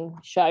 I'm being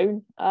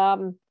shown.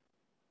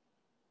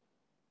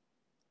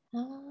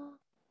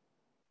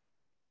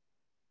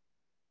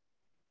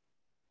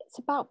 It's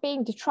about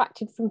being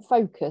detracted from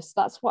focus.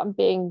 That's what I'm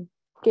being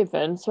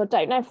given. So I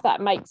don't know if that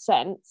makes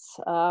sense.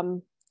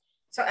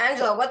 So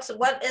Angela,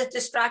 what is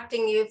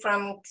distracting you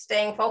from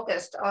staying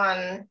focused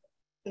on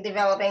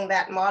developing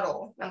that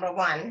model? Number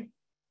one,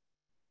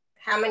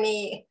 how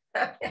many,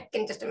 I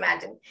can just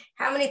imagine,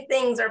 how many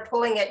things are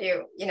pulling at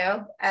you,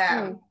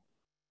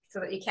 so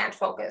that you can't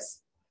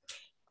focus.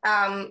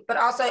 But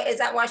also, is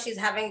that why she's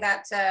having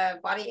that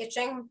body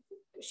itching?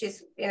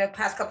 She's,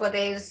 past couple of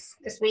days,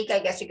 this week, I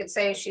guess you could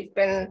say, she's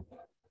been,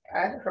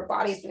 her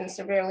body's been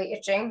severely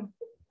itching.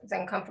 It's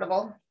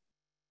uncomfortable.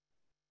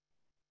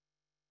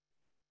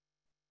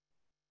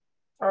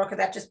 Or could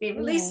that just be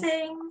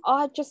releasing?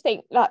 I just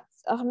think that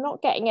I'm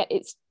not getting it.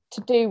 It's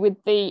to do with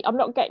I'm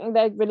not getting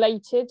the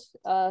related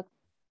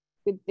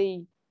with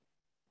the,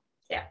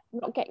 I'm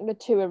not getting the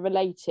two are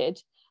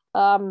related.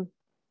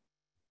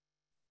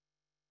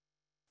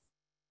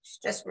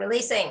 Just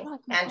releasing,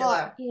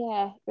 Angela.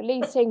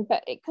 Releasing,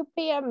 but it could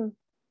be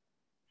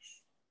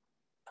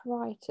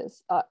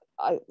pruritus.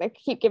 They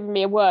keep giving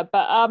me a word,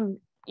 but I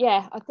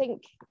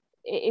think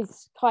it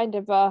is kind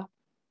of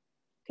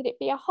could it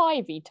be a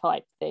hivey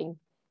type thing?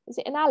 Is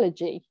it an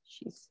allergy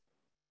she's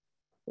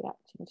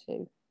reacting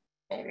to?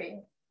 Maybe.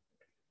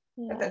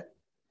 Yeah.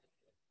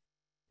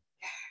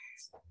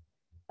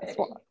 That's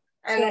what.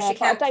 And she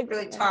can't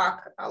really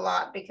talk a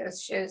lot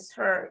because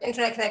her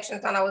internet connection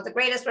is not always the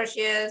greatest where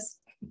she is.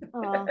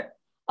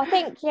 I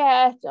think,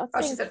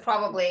 she said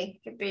probably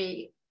could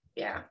be,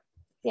 yeah.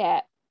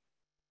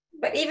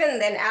 But even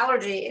then,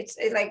 allergy, it's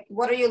like,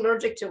 what are you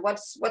allergic to?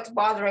 What's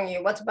bothering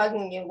you? What's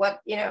bugging you? What,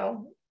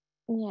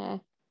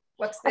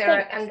 what's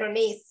there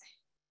underneath?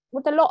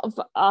 With a lot of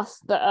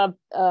us that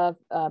are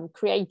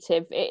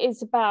creative, it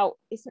is about,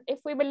 if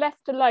we were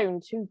left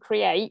alone to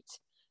create,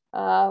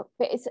 but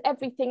it's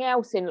everything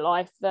else in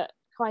life that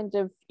kind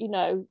of,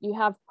 you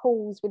have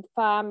pulls with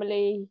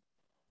family,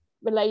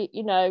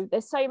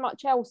 there's so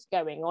much else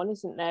going on,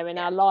 isn't there, in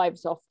our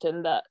lives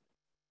often, that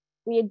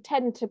we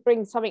intend to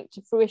bring something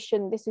to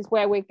fruition. This is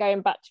where we're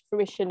going back to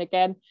fruition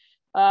again.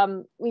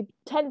 We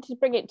tend to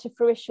bring it to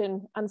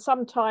fruition, and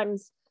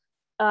sometimes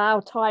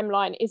our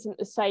timeline isn't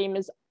the same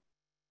as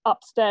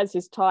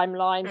upstairs'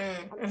 timeline.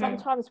 And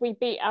sometimes we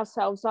beat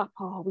ourselves up.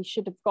 Oh, we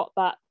should have got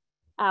that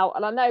out.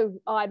 And I know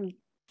I'm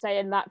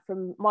saying that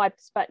from my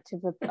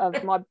perspective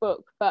of my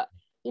book, but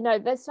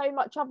there's so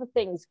much other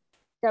things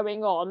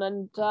going on.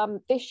 And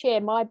this year,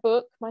 my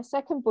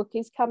second book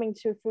is coming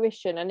to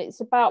fruition, and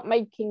it's about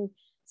making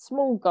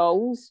small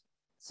goals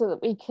so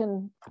that we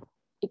can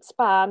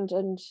expand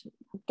and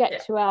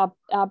get to our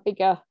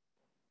bigger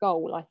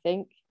goal, I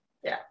think.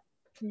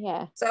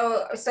 Yeah.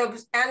 So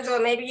Angela,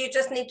 maybe you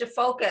just need to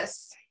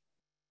focus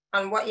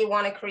on what you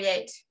want to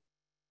create.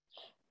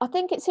 I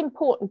think it's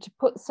important to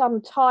put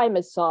some time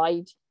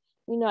aside,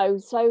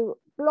 so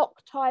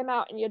block time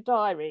out in your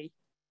diary.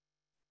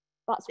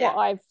 That's what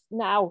I've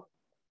now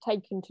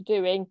taken to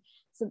doing.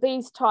 So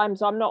these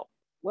times I'm not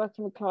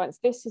working with clients.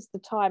 This is the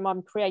time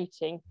I'm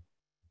creating,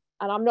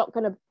 and I'm not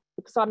going to,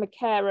 because I'm a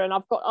carer and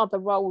I've got other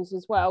roles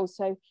as well,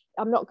 so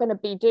I'm not going to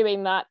be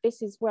doing that.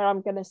 This is where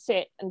I'm going to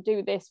sit and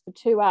do this for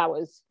 2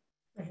 hours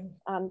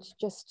and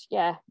just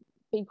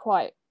be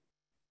quite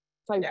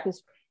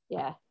focused.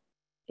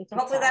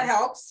 Hopefully that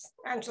helps,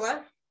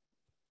 Angela.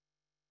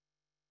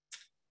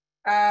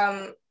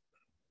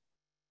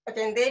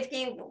 Again,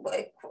 Devki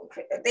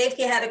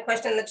had a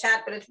question in the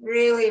chat, but it's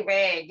really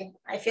vague.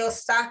 I feel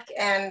stuck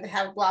and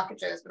have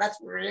blockages, but that's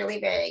really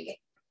vague.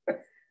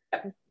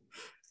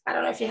 I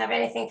don't know if you have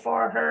anything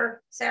for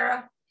her,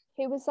 Sarah.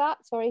 Who was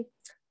that? Sorry.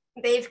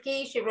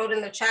 Devki, she wrote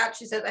in the chat,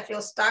 she said, I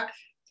feel stuck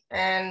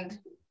and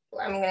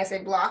I'm going to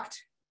say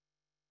blocked.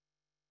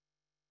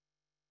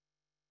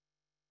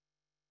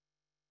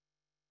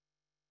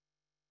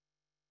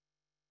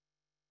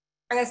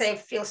 I'm going to say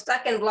feel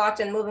stuck and blocked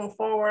and moving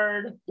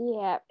forward.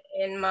 Yeah.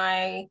 In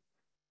my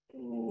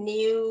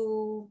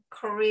new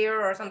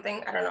career or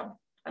something. I don't know.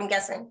 I'm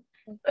guessing.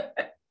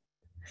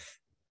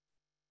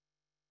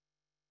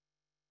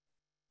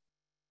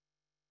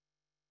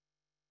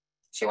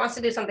 She wants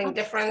to do something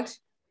different.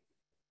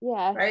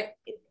 Yeah. Right?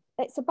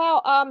 It's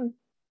about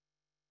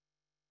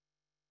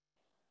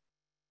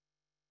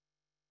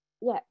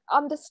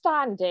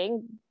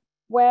understanding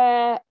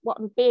what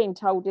I'm being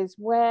told is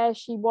where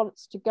she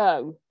wants to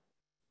go.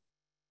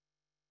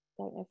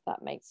 I don't know if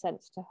that makes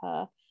sense to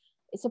her.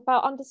 It's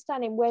about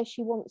understanding where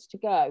she wants to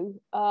go.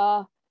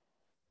 A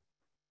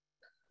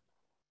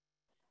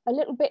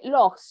little bit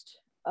lost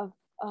of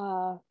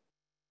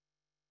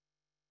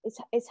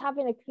it's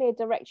having a clear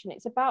direction.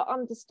 It's about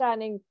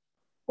understanding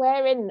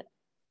where in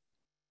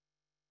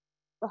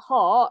the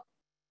heart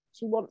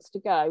she wants to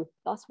go.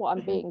 That's what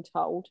I'm being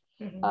told.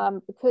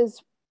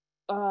 Because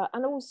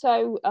and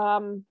also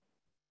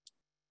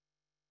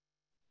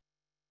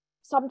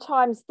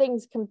sometimes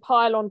things can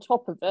pile on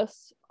top of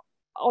us,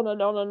 on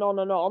and on and on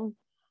and on,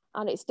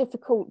 And it's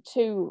difficult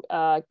to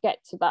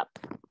get to that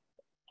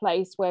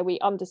place where we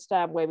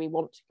understand where we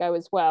want to go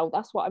as well.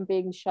 That's what I'm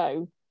being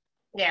shown.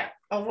 Yeah,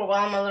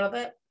 overwhelm a little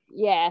bit.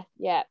 Yeah.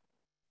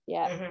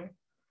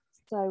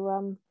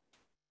 So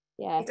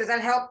yeah. Does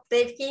that help,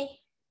 Devki?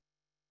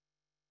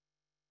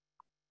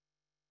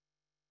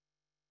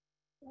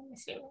 Let me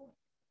see.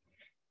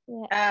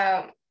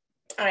 Yeah.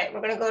 All right,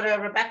 we're gonna go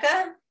to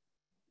Rebecca.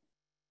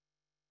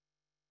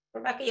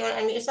 Rebecca, you want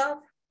to unmute yourself?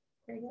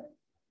 There you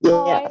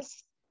go.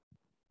 Yes.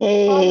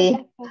 Hey.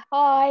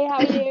 Hi, how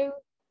are you?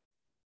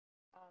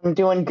 I'm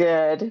doing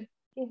good.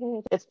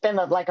 Good. It's been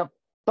like a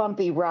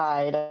bumpy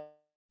ride.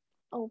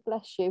 Oh,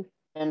 bless you.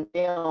 And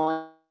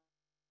feeling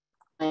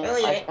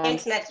your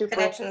internet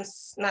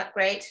connection's not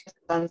great.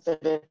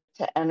 Sensitive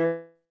to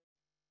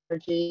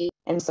energy.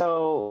 And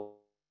so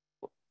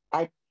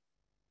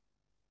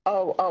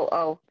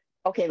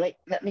okay,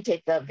 let me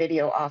take the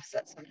video off, so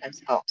that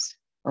sometimes helps.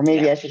 Or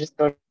maybe I should just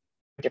go to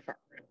a different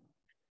room.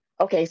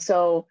 Okay,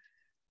 so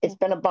it's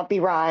been a bumpy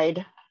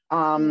ride.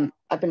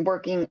 I've been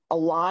working a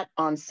lot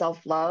on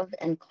self-love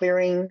and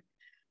clearing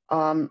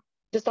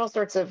just all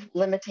sorts of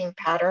limiting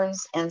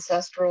patterns,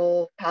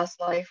 ancestral, past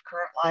life,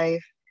 current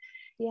life.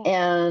 Yeah.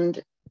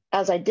 And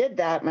as I did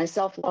that, my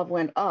self-love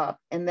went up.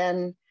 And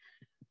then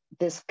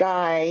this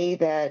guy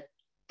that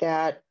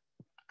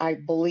I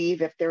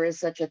believe, if there is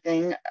such a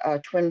thing, a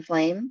twin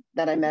flame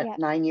that I met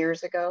 9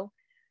 years ago,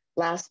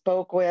 last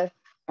spoke with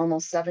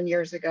almost 7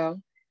 years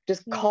ago,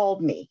 just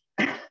called me.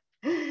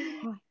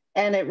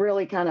 And it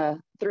really kind of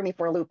threw me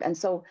for a loop. And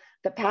so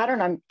the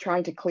pattern I'm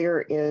trying to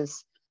clear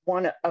is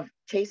one of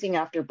chasing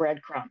after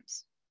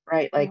breadcrumbs,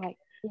 right? Like,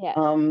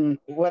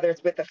 whether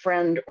it's with a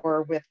friend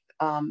or with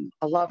a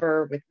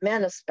lover, with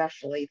men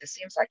especially, this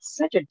seems like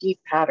such a deep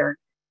pattern.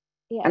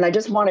 Yeah. And I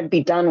just want to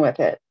be done with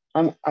it.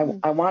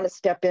 I want to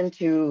step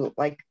into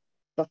like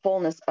the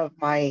fullness of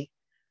my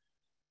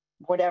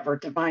whatever,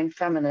 divine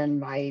feminine,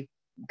 my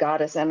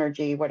goddess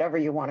energy, whatever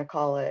you want to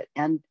call it,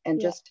 and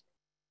just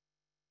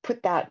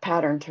put that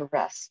pattern to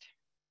rest.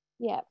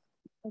 Yeah.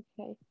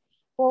 Okay.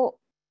 Well,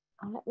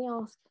 let me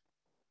ask.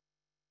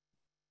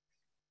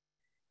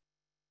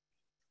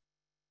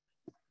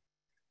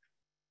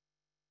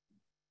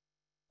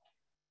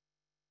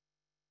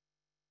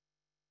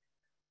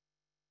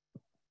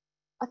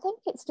 I think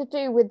it's to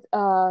do with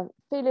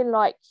feeling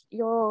like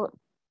you're,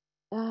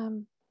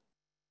 I'm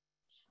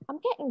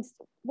getting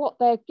what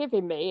they're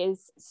giving me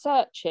is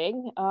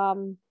searching.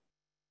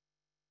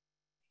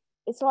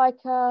 It's like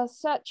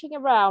searching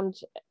around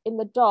in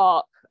the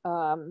dark.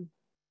 And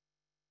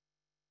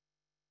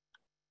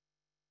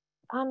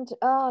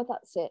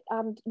that's it.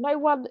 And no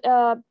one,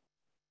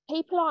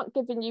 people aren't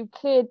giving you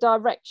clear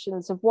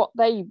directions of what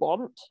they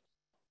want.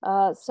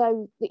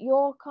 So that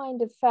you're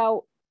kind of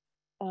felt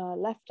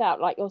left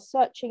out, like you're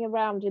searching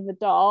around in the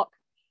dark.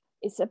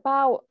 It's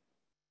about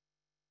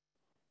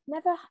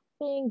never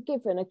being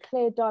given a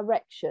clear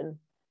direction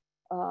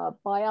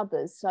by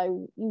others,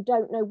 so you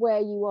don't know where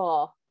you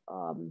are.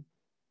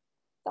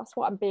 That's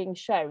what I'm being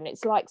shown.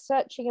 It's like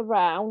searching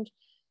around.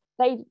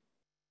 They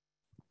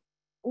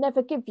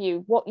never give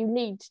you what you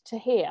need to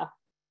hear.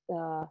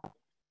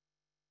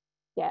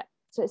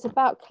 So it's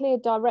about clear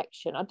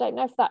direction. I don't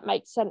know if that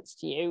makes sense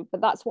to you, but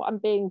that's what I'm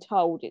being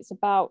told. It's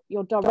about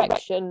your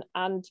direction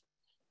and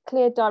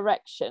clear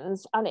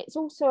directions. And it's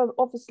also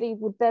obviously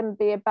would then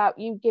be about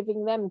you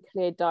giving them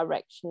clear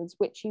directions,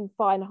 which you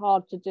find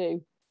hard to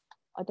do.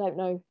 I don't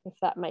know if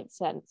that makes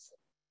sense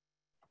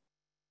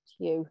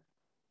to you.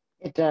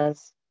 It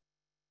does.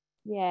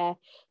 Yeah.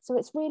 So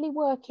it's really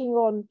working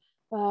on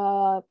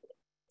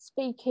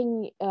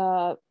speaking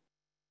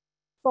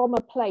from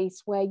a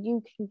place where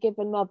you can give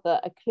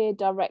another a clear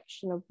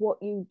direction of what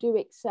you do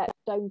accept,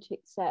 don't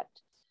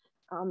accept.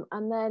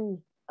 And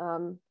then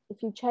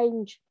if you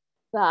change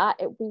that,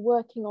 it will be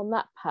working on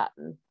that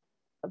pattern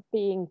of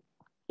being,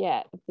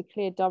 of the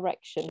clear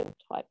direction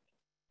type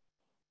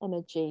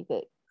energy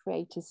that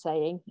Creator's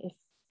saying, if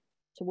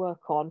to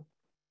work on.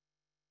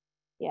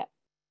 Yeah.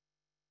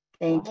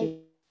 Thank you.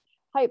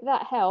 Hope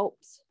that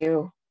helps.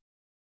 You.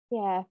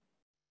 Yeah.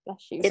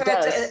 Bless you. So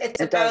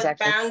it's about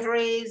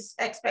boundaries,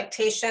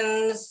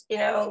 expectations,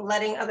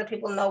 letting other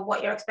people know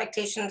what your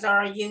expectations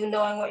are, you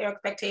knowing what your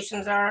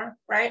expectations are,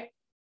 right?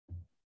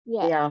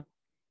 Yeah.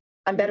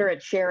 I'm better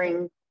at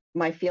sharing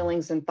my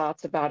feelings and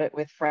thoughts about it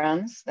with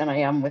friends than I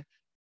am with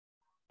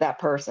that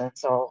person.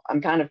 So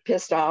I'm kind of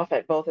pissed off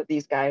at both of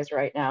these guys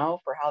right now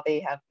for how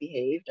they have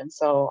behaved. And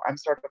so I'm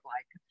sort of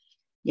like,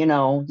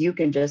 you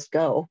can just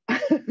go.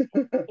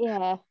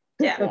 Yeah.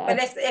 But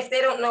if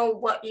they don't know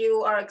what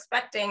you are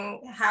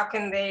expecting, how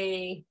can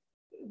they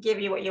give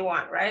you what you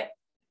want, right?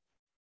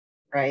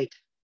 Right.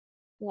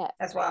 Yeah.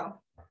 As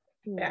well.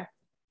 Yeah.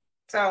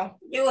 So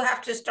you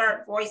have to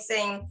start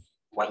voicing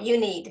what you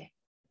need.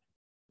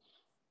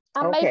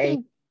 And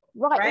maybe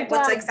writing down,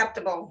 what's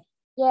acceptable.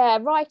 Yeah,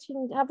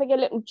 having a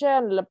little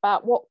journal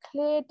about what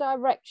clear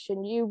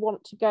direction you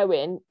want to go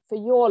in for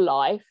your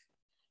life.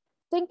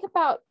 Think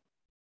about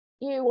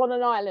you on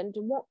an island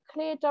and what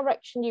clear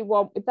direction you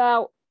want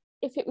without,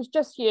 if it was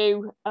just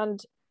you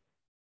and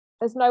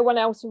there's no one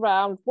else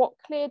around. What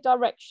clear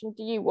direction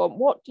do you want?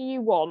 What do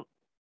you want?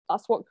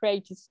 That's what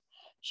Creator's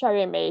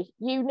showing me.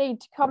 You need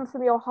to come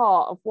from your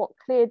heart of what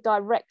clear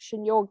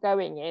direction you're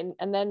going in,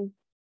 and then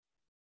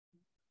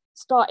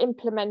start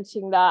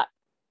implementing that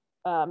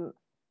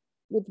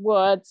with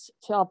words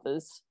to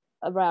others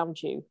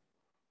around you.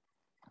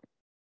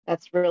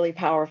 That's really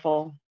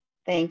powerful.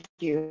 Thank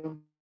you.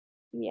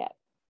 Yeah.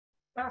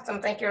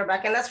 Awesome. Thank you,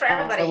 Rebecca. And that's for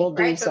everybody, I will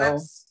do right? so.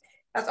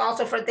 That's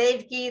also for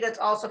Devki. That's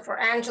also for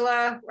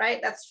Angela,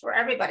 right? That's for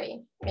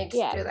everybody. Needs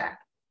to do that.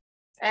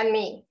 And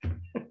me.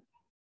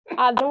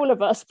 And all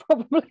of us,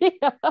 probably.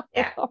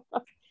 Yeah.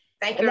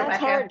 Thank you,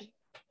 Rebecca.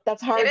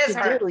 That's hard. That's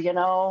hard to do, you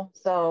know,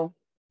 so.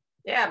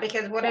 Yeah,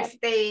 because what if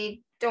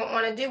they don't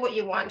want to do what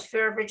you want?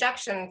 Fear of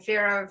rejection,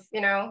 fear of, you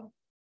know,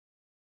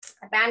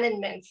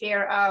 abandonment,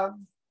 fear of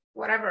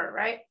whatever,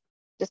 right?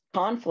 Just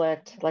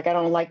conflict. Like, I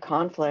don't like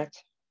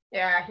conflict.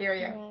 Yeah, I hear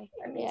you.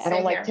 I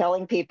don't like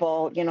telling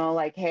people, you know,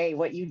 like, hey,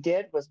 what you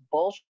did was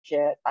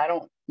bullshit. I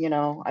don't, you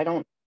know, I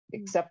don't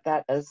accept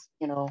that as,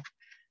 you know,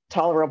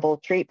 tolerable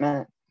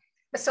treatment.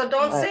 So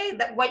don't say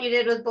that what you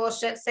did was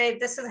bullshit. Say,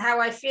 this is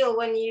how I feel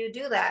when you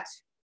do that.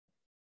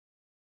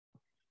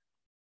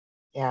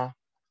 Yeah.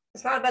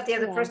 It's not about the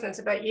other person. It's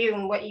about you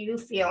and what you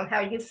feel and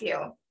how you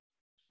feel.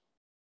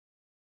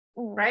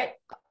 Right?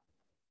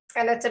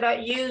 And it's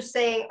about you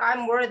saying,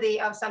 I'm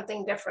worthy of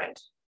something different.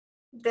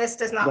 This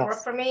does not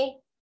work for me.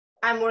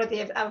 I'm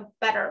worthy of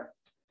better.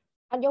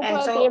 And you're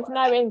worthy of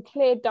knowing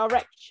clear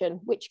direction,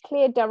 which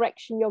clear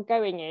direction you're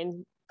going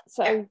in.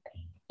 So,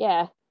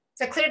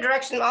 So clear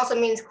direction also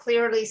means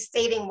clearly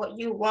stating what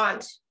you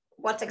want,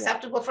 what's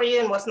acceptable for you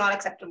and what's not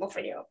acceptable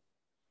for you.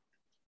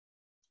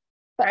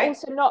 But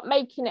also not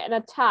making it an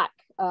attack.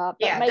 But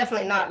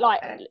definitely not.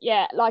 Like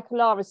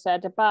Alara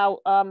said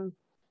about,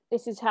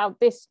 this is how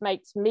this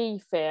makes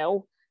me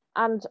feel.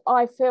 And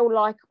I feel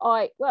like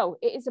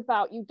it is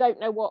about, you don't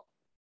know what,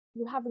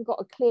 you haven't got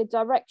a clear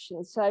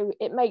direction. So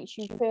it makes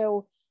you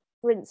feel,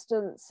 for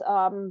instance,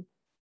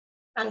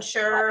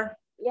 unsure.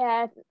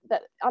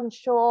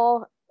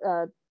 Unsure,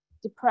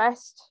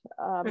 depressed,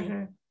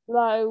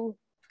 low,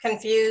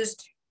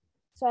 confused.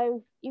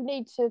 So you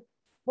need to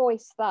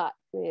voice that,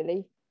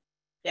 really.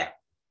 Yeah.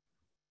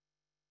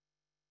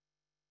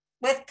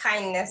 With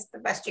kindness, the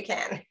best you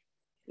can.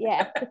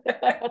 Yeah.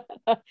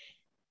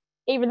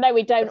 Even though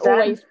we don't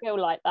always feel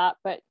like that,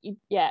 but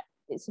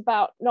it's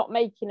about not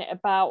making it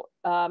about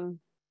them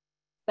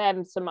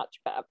so much,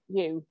 about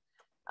you,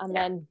 and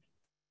then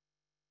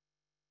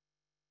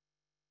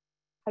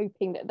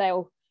hoping that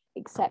they'll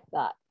accept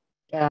that.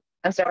 Yeah,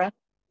 I'm Sarah. I'm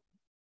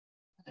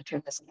gonna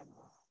turn this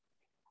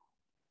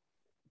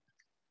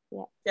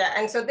on. Yeah,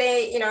 and so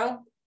they, you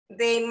know,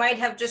 they might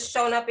have just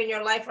shown up in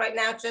your life right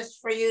now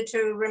just for you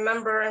to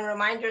remember and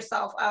remind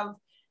yourself of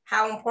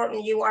how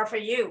important you are for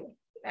you.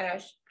 I know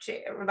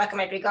Rebecca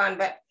might be gone,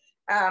 but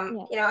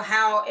you know,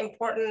 how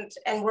important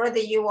and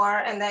worthy you are,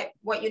 and that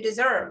what you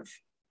deserve,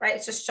 right?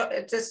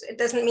 It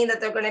doesn't mean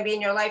that they're going to be in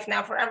your life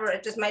now forever.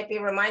 It just might be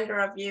a reminder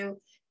of you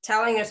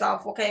telling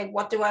yourself, okay,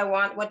 what do I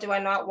want? What do I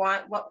not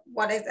want?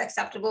 What is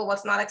acceptable?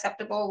 What's not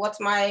acceptable? What's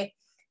my,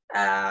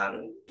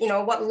 you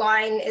know, what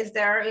line is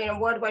there? You know,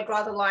 where do I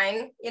draw the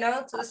line? You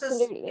know, so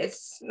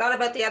it's not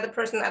about the other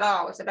person at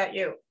all. It's about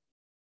you.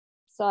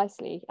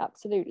 Precisely.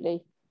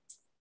 Absolutely.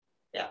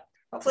 Yeah.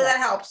 Hopefully that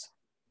helps.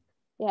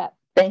 Yeah.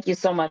 Thank you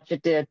so much.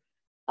 It did.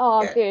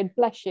 Oh, good.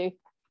 Bless you.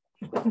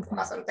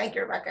 Awesome. Thank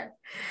you, Rebecca.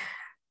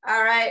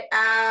 All right.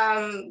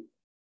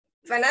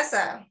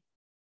 Vanessa.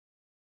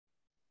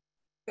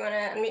 You want to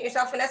unmute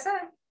yourself, Vanessa?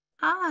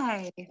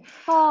 Hi.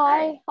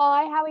 Hi.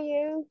 How are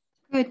you?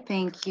 Good,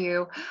 thank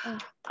you.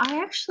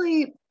 I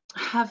actually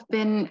have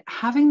been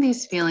having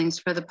these feelings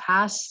for the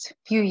past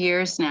few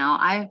years now.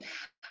 I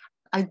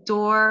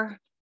adore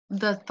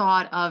the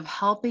thought of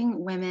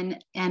helping women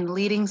and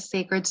leading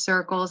sacred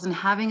circles and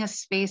having a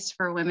space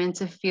for women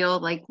to feel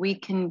like we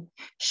can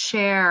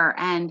share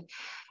and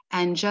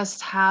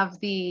just have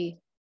the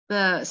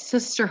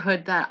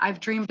sisterhood that I've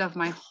dreamed of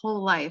my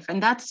whole life.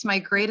 And that's my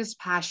greatest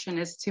passion,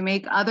 is to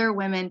make other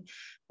women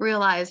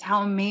realize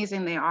how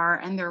amazing they are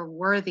and their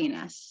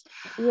worthiness.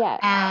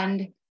 Yeah.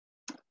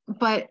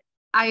 But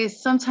I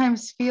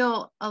sometimes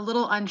feel a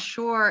little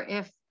unsure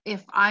if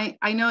I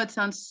know it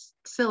sounds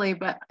silly,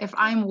 but if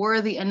I'm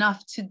worthy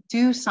enough to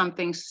do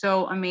something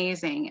so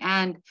amazing.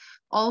 And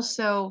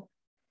also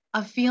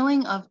a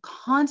feeling of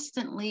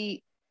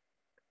constantly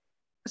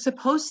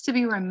supposed to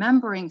be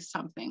remembering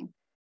something.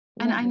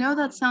 And I know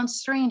that sounds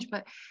strange,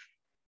 but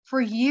for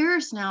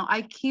years now,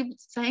 I keep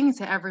saying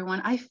to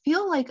everyone, I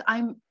feel like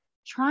I'm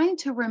trying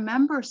to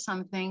remember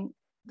something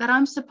that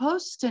I'm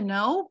supposed to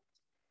know,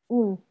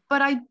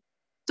 but I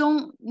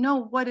don't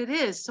know what it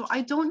is. So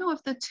I don't know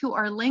if the two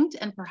are linked,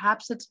 and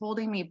perhaps it's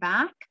holding me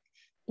back.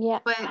 Yeah.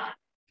 But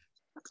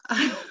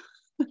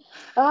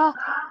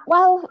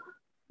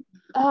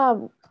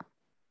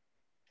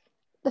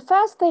the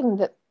first thing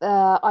that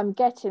I'm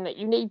getting that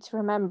you need to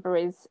remember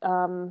is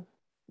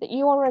that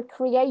you are a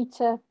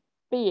creator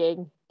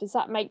being. Does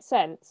that make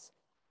sense?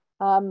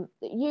 that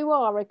you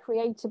are a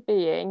creator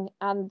being,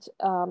 and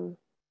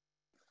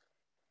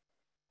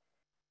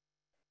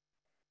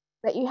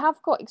that you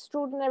have got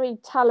extraordinary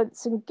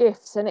talents and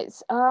gifts. And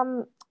it's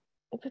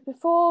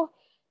before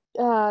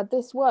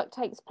this work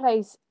takes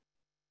place,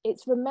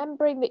 it's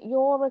remembering that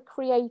you're a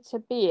creator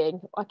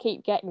being. I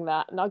keep getting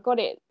that, and I got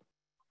it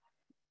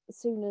as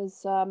soon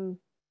as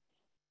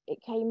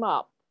it came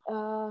up.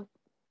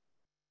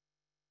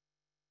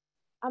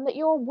 And that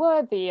you are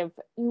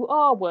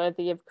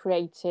worthy of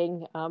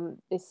creating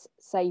this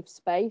safe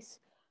space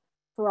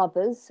for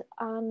others.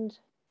 And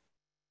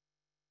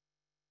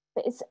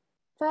it's,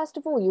 first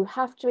of all, you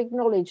have to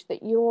acknowledge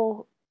that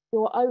your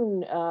own,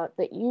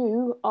 that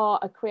you are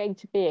a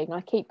creator being.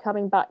 I keep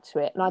coming back to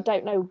it, and I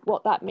don't know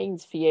what that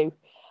means for you.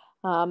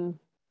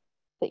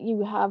 That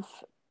you have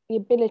the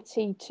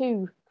ability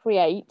to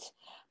create.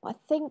 I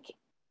think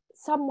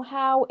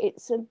somehow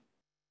it's a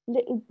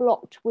little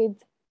blocked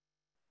with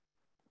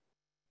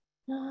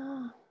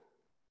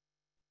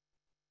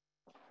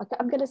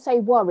I'm going to say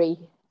worry,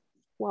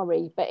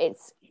 but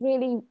it's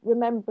really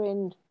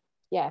remembering,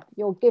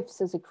 your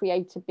gifts as a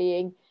creator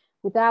being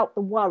without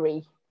the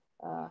worry.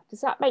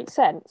 Does that make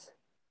sense?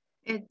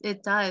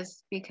 It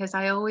does, because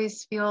I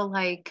always feel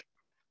like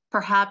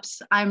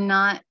perhaps I'm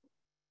not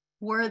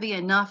worthy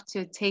enough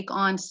to take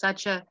on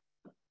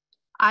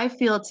I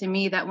feel to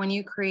me that when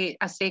you create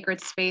a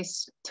sacred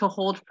space to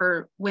hold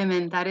for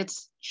women, that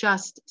it's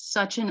just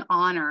such an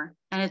honor,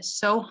 and it's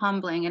so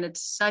humbling, and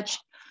it's such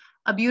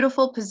a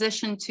beautiful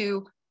position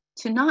to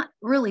not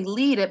really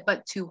lead it,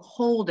 but to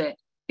hold it,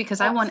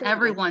 because Absolutely. I want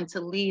everyone to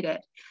lead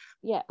it.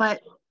 Yeah.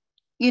 But,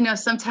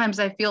 sometimes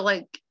I feel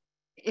like,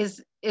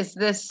 is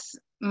this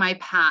my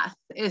path?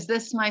 Is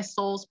this my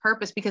soul's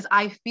purpose? Because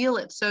I feel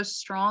it so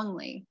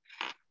strongly.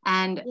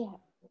 And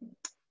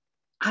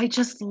I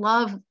just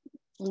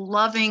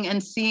loving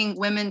and seeing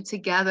women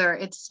together.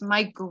 It's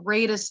my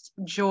greatest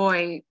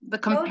joy. The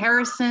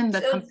comparison,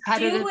 the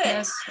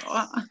competitiveness.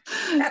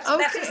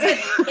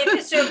 If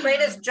it's your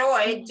greatest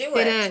joy, do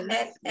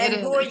it. And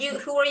who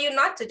are you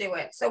not to do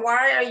it? So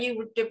why are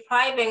you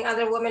depriving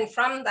other women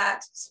from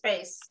that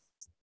space?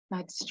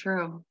 That's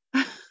true.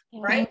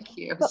 Right? Thank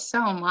you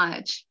so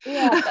much.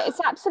 Yeah, but it's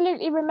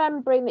absolutely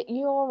remembering that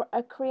you're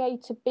a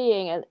creator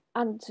being,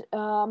 and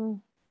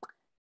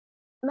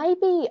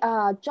maybe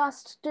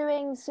just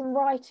doing some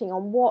writing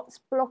on what's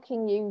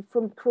blocking you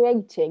from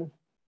creating,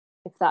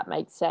 if that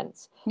makes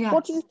sense. Yes.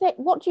 What do you think?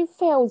 What do you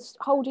feel is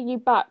holding you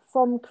back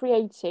from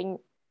creating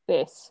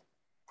this?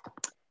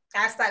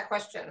 Ask that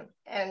question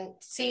and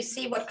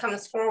see what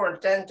comes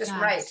forward, and just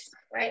write.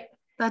 Right.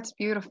 That's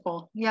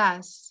beautiful.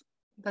 Yes,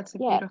 that's a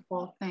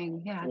beautiful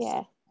thing. Yes.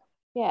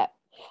 Yeah.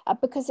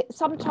 Because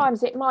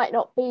sometimes it might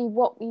not be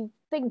what we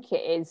think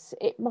it is.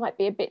 It might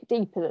be a bit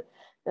deeper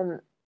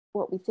than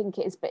what we think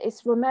it is, but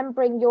it's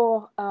remembering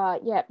you're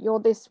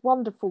this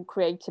wonderful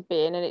creator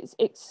being, and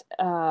it's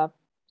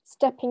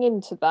stepping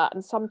into that.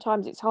 And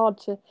sometimes it's hard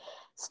to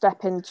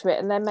step into it,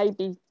 and there may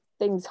be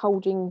things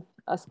holding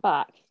us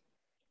back.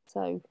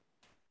 So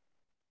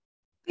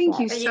thank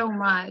you so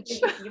much.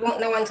 You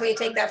won't know until you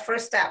take that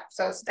first step.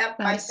 So step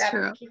by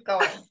step, keep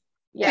going.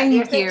 Yeah,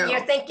 you're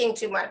thinking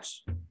too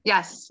much.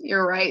 Yes,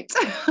 you're right.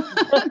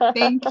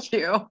 Thank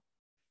you.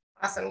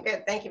 Awesome.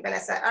 Good. Thank you,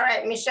 Vanessa. All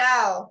right,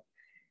 Michelle,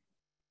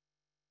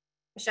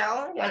 you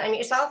want to unmute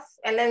yourself?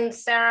 And then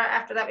Sarah,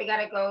 after that, we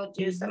got to go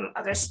do some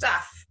other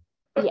stuff.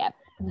 Yeah.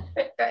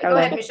 Go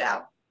ahead,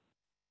 Michelle.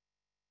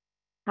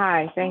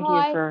 Hi, thank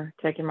you for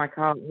taking my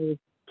call. We're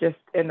just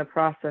in the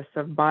process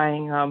of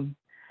buying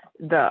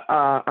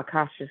the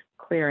Akasha's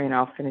clearing.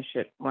 I'll finish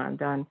it when I'm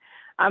done.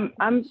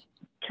 I'm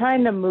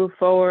trying to move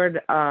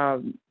forward,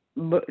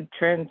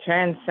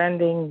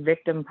 transcending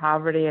victim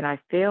poverty, and I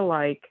feel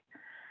like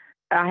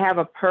I have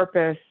a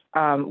purpose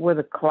with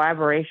a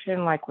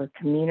collaboration, like with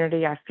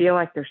community. I feel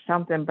like there's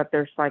something, but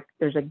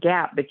there's a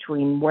gap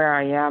between where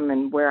I am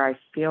and where I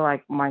feel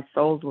like my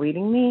soul's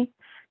leading me.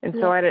 And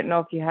so I didn't know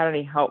if you had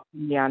any help for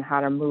me on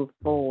how to move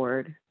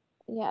forward.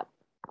 Yeah.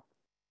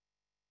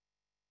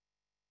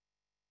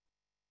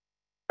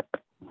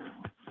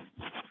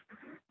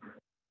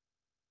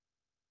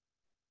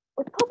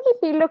 We'd probably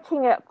be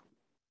looking at,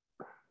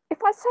 if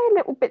I say a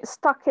little bit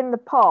stuck in the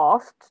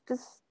past,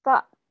 does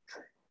that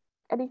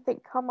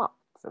anything come up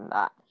from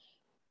that?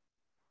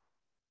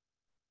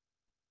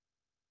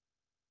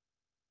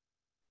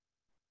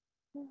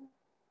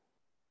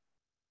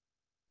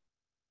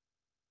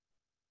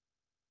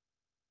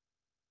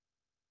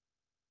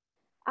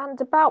 And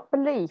about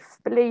belief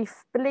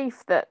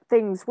that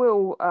things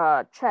will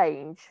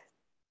change.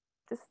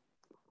 Just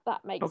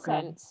that makes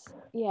sense.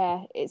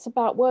 Yeah, it's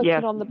about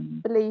working on the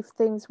belief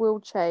things will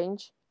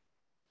change.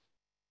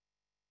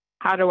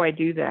 How do I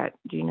do that?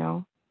 Do you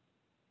know?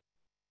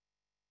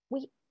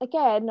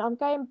 I'm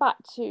going back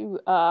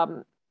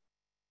to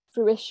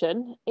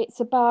fruition.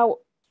 It's about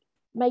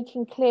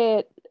making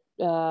clear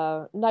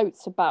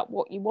notes about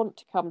what you want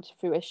to come to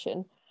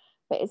fruition,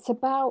 but it's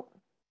about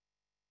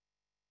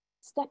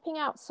stepping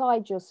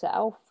outside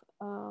yourself,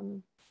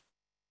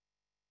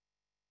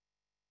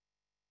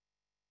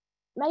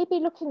 maybe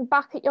looking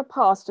back at your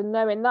past and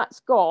knowing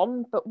that's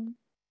gone, but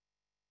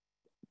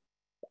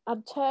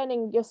and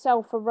turning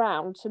yourself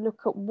around to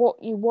look at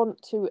what you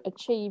want to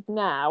achieve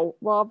now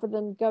rather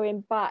than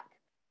going back.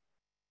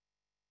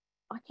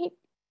 I keep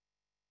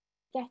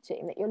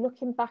getting that you're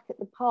looking back at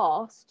the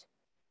past,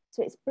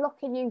 so it's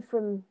blocking you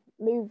from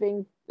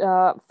moving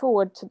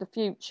forward to the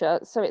future.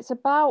 So it's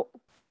about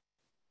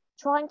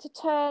trying to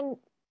turn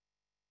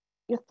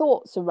your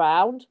thoughts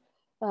around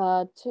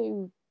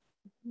to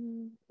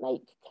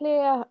make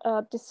clear,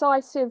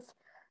 decisive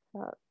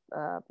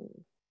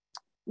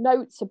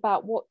notes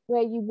about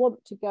where you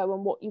want to go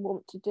and what you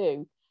want to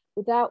do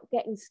without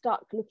getting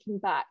stuck looking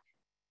back.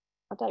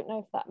 I don't know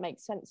if that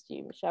makes sense to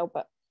you, Michelle,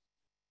 but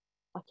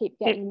I keep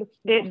getting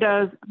it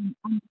does.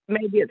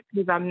 Maybe it's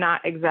because I'm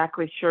not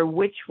exactly sure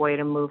which way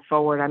to move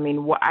forward. I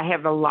mean, I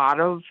have a lot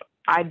of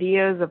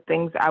ideas of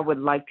things I would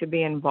like to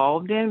be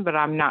involved in, but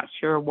I'm not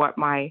sure what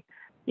my,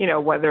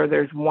 whether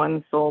there's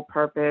one sole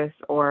purpose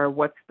or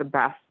what's the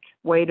best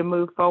way to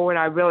move forward.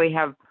 I really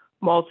have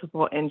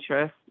multiple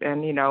interests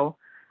and,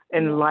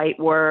 in light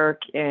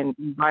work and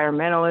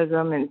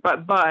environmentalism,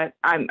 but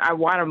I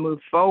want to move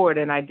forward,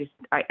 and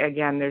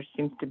again, there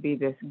seems to be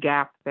this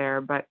gap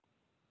there, but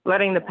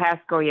letting the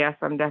past go, yes,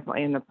 I'm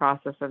definitely in the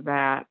process of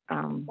that.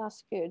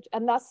 That's good,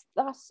 and that's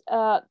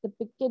the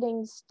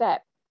beginning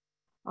step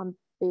I'm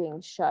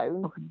being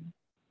shown. Okay.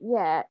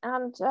 Yeah,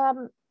 and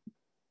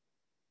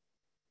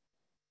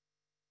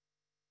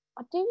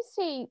I do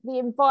see the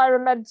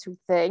environmental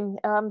thing.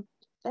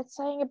 They're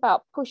saying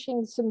about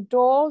pushing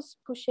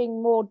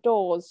more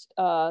doors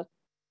to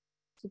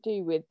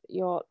do with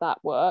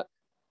that work.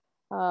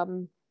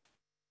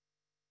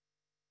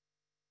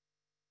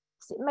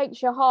 It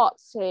makes your heart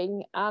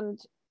sing, and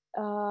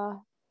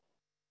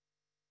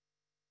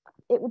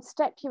it would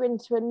step you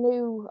into a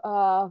new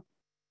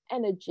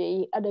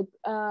energy and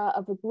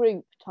of a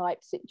group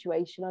type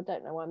situation. I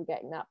don't know why I'm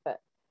getting that, but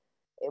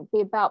it would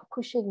be about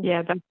pushing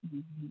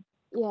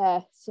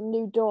some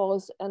new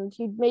doors, and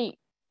you'd meet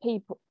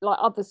people like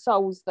other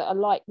souls that are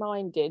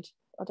like-minded.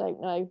 I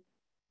don't know.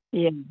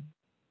 Yeah,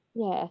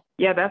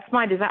 that's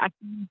my desire. I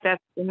think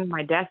that's in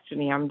my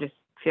destiny. I'm just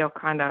feel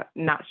kind of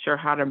not sure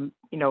how to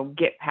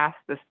get past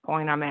this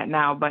point I'm at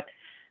now, but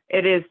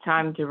it is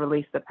time to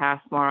release the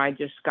past more. I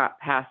just got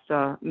past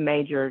a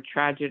major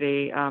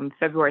tragedy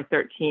February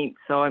 13th,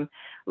 so I'm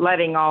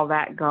letting all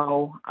that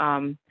go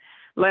and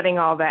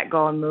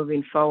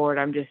moving forward.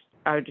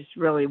 I just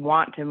really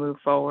want to move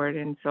forward,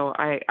 and so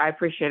I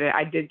appreciate it.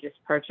 I did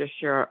just purchase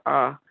your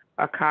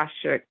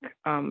Akashic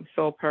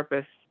Soul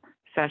Purpose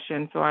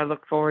session, so I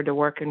look forward to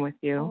working with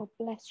you. Oh,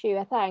 bless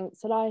you.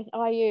 Thanks. And I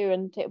you,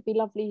 and it would be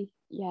lovely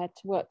to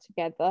work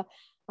together.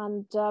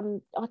 And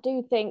I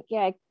do think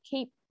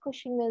keep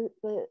pushing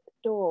the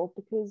door,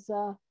 because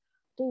I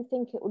do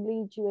think it will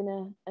lead you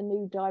in a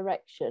new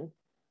direction.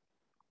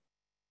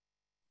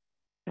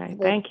 Okay,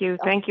 thank you,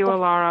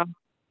 Alara.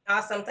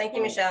 Awesome. Thank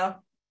you,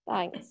 Michelle.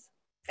 Thanks.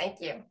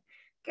 Thank you.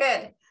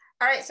 Good.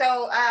 All right.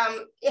 So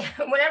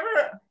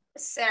whenever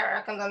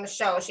Sarah comes on the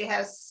show, she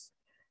has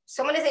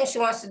so many things she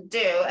wants to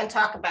do and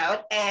talk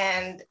about,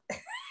 and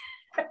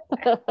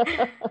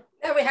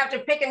then we have to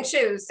pick and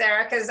choose,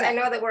 Sarah, because I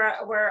know that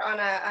we're on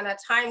a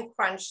time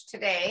crunch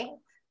today.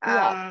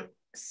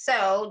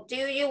 So do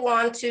you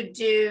want to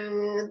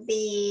do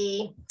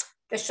the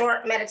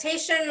short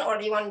meditation, or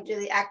do you want to do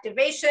the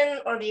activation,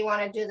 or do you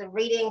want to do the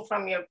reading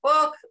from your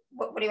book?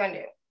 What do you want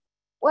to do?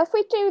 Well, if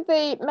we do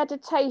the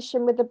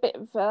meditation with a bit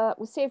of,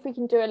 we'll see if we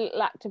can do a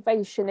little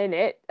activation in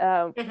it.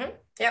 Yep.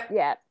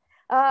 Yeah.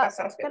 That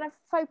sounds good. I'm going to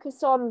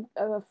focus on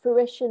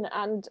fruition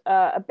and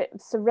a bit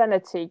of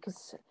serenity,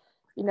 because,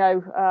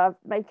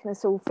 making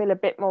us all feel a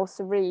bit more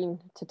serene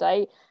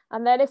today.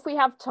 And then if we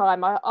have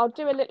time, I'll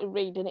do a little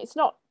reading. It's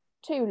not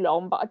too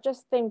long, but I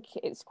just think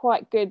it's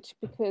quite good,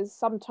 because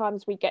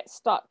sometimes we get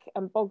stuck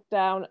and bogged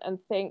down and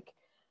take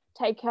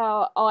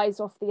our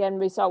eyes off the end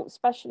result,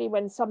 especially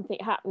when something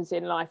happens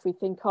in life. We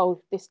think,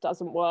 oh, this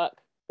doesn't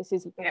work. This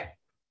is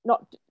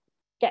not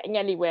getting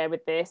anywhere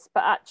with this.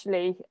 But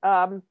actually,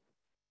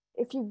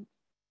 if you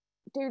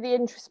do the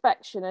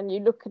introspection and you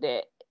look at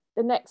it,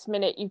 the next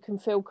minute you can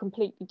feel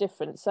completely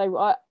different.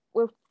 So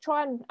we'll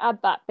try and add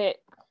that bit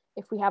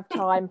if we have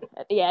time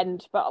at the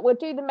end, but we'll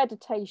do the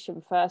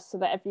meditation first so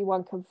that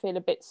everyone can feel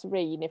a bit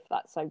serene, if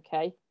that's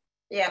okay.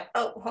 Yeah.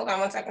 Oh, hold on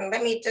 1 second.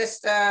 Let me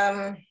just,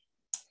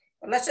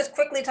 let's just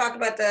quickly talk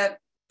about the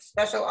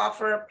special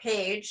offer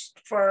page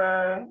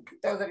for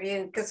those of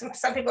you, because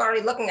some people are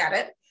already looking at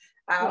it.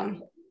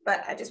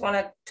 But I just want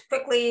to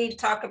quickly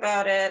talk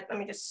about it. Let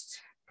me just,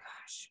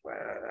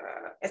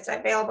 it's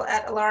available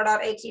at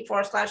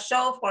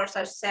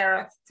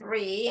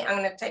alara.at/show/Sarah3. I'm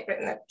going to type it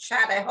in the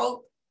chat, I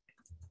hope.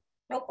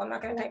 Nope, I'm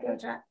not going to type it in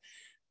the chat,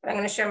 but I'm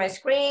going to share my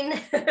screen.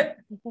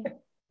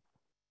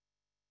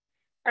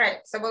 All right,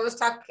 so we'll just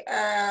talk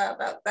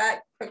about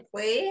that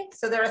quickly.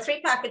 So there are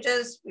 3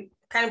 packages. We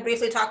kind of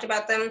briefly talked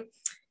about them.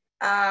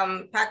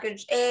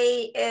 Package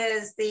A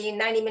is the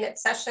 90-minute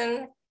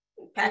session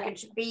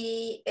Package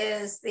B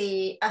is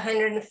the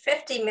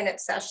 150-minute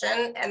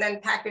session, and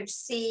then package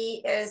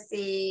C is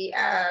the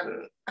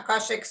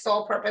Akashic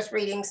Soul Purpose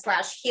reading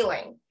 /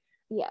 healing.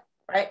 Yeah.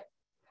 Right.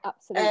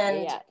 Absolutely.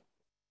 And yeah.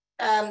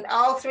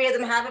 All three of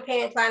them have a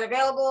payment plan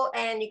available,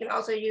 and you can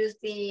also use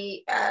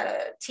the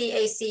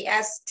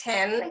TACS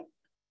 10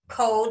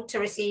 code to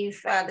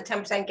receive the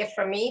 10% gift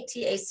from me,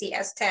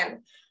 TACS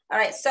 10. All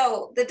right,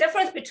 so the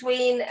difference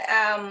between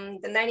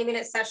the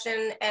 90-minute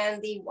session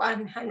and the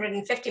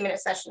 150-minute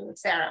session,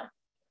 Sarah?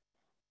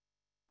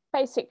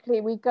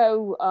 Basically, we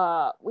go,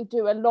 we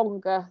do a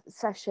longer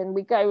session,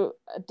 we go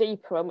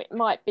deeper, and it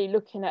might be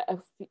looking at a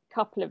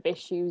couple of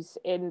issues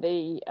in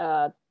the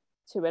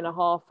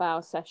 2.5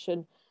 hour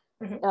session.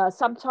 Mm-hmm.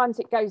 Sometimes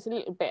it goes a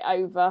little bit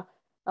over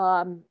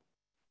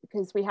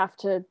because we have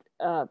to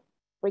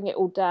bring it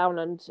all down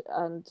and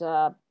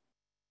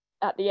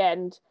at the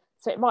end.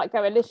 So it might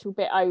go a little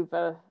bit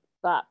over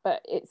that,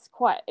 but it's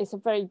a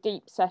very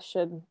deep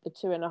session, the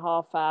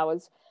 2.5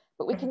 hours,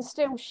 but we can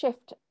still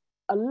shift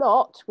a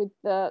lot with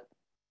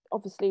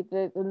obviously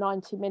the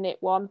 90-minute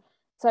one.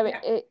 So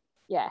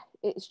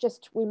it's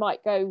just, we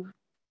might go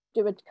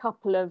do a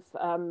couple of,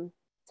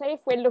 say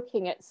if we're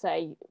looking at,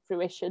 say,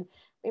 fruition,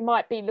 we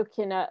might be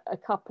looking at a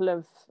couple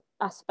of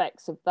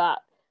aspects of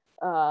that.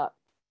 So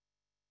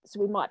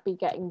we might be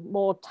getting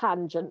more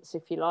tangents,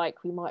 if you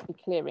like. We might be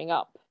clearing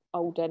up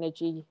old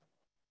energy,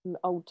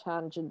 old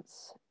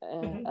tangents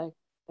a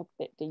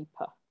bit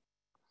deeper.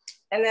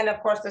 And then,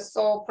 of course, the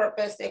soul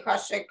purpose, the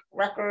Akashic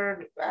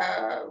record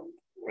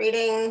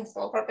reading,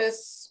 soul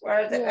purpose,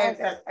 where is it?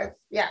 Yes.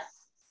 Yeah.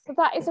 So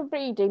that is a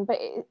reading, but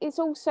it's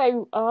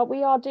also,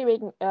 we are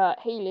doing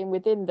healing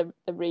within the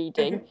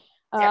reading.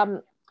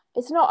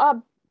 It's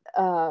not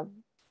a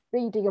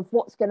reading of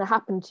what's going to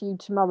happen to you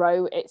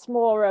tomorrow. It's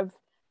more of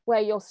where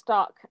you're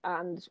stuck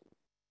and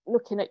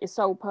looking at your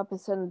soul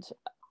purpose. And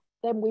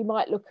then we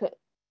might look at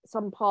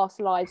some past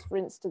lives, for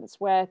instance,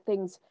 where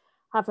things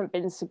haven't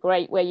been so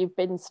great, where you've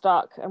been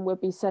stuck, and we'll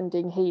be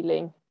sending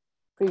healing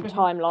through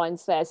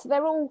timelines there. So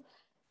they're all,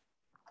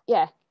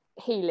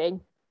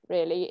 healing,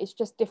 really. It's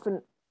just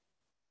different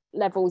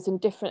levels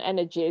and different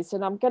energies.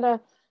 And I'm going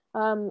to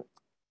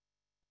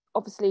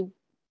obviously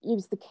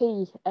use the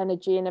key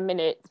energy in a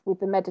minute with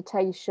the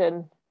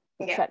meditation,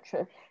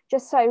 etc.,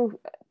 just so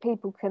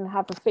people can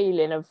have a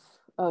feeling of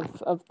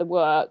the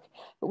work.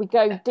 But we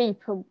go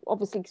deeper,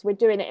 obviously, because we're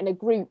doing it in a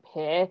group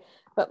here,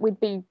 but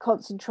we'd be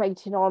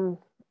concentrating on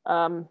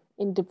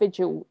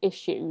individual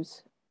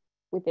issues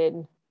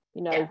within,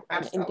 an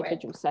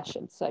individual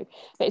session. So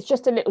but it's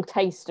just a little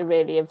taster,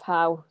 really, of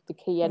how the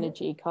key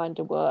energy kind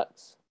of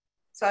works.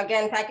 So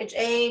again, package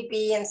A,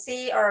 B, and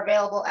C are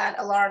available at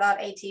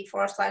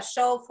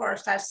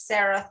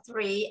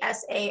alara.at/show/Sarah3,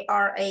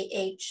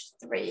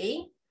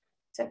 SARAH3.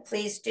 So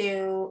please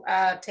do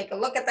take a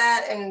look at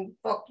that and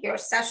book your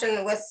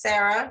session with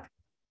Sarah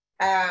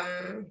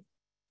to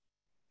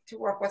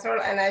work with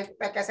her. And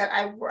like I said,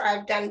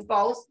 I've done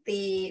both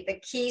the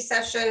key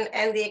session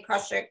and the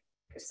Akashic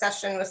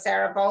session with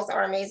Sarah. Both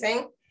are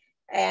amazing,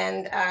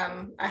 and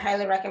I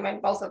highly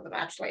recommend both of them,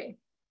 actually.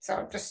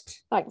 So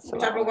just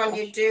whichever one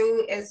you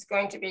do is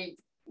going to be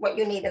what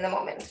you need in the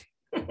moment.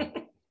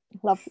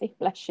 Lovely,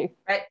 bless you.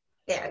 Right?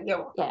 Yeah,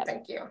 you're welcome.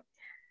 Thank you.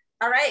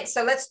 All right,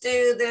 so let's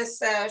do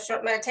this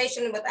short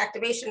meditation with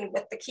activation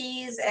with the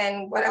keys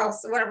and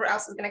whatever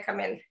else is going to come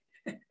in.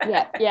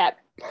 Yeah.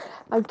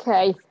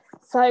 Okay,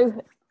 so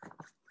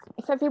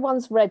if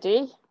everyone's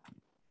ready,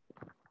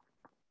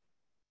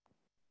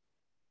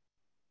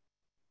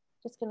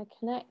 just going to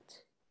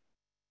connect.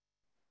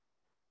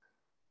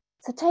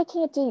 So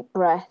taking a deep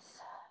breath,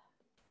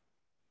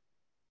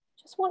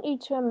 just want you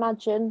to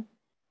imagine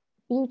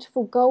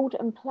beautiful gold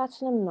and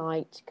platinum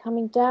light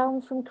coming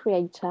down from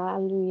Creator,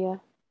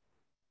 hallelujah,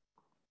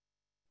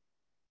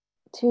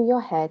 to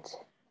your head,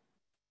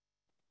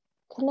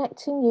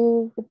 connecting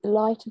you with the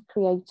light of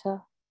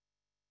Creator.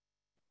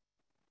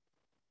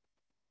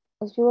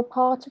 As you are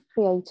part of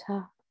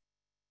Creator,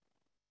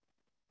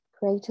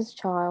 Creator's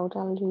child,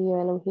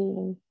 hallelujah,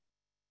 Elohim.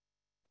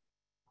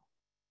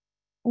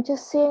 And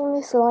just seeing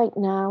this light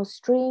now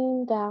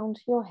stream down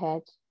to your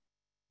head.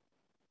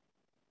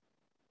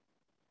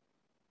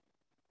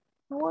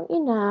 I want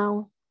you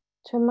now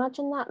to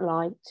imagine that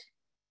light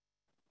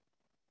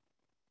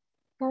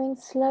going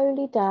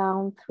slowly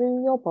down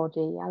through your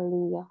body,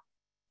 hallelujah.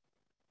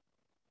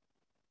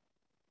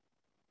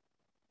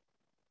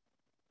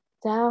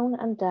 Down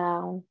and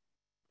down,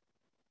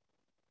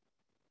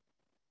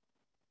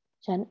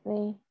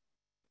 gently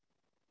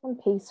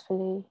and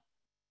peacefully,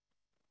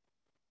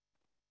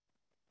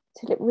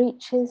 till it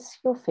reaches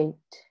your feet.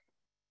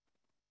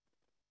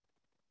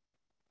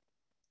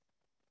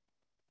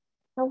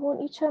 I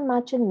want you to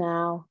imagine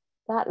now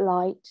that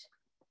light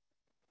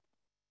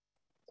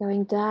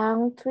going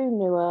down through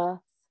new earth,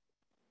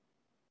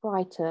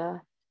 bright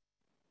earth,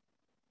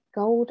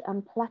 gold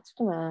and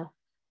platinum earth,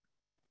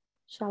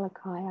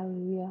 Shalakai,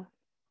 hallelujah.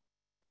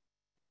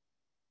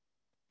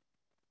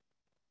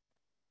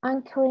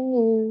 Anchoring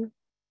you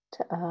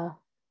to earth.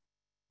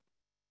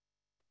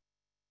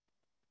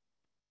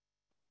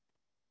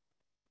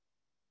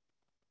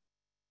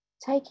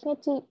 Taking a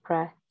deep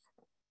breath,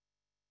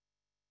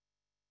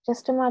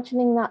 just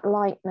imagining that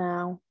light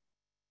now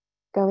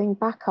going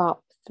back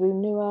up through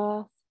new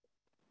earth,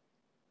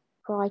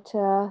 bright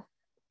earth,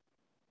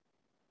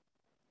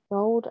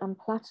 gold and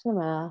platinum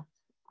earth,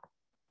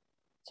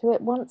 till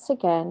it once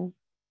again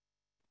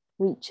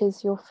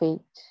reaches your feet.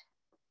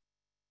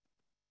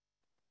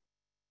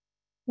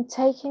 And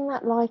taking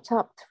that light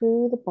up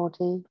through the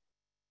body,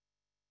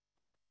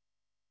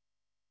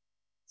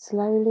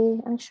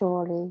 slowly and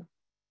surely,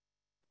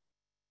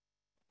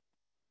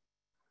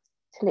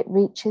 till it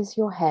reaches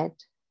your head.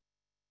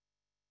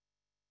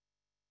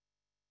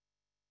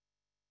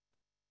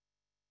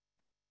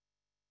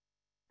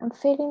 And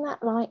feeling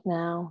that light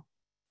now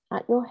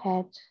at your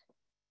head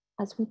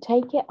as we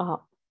take it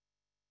up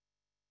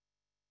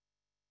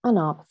and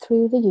up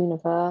through the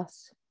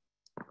universe.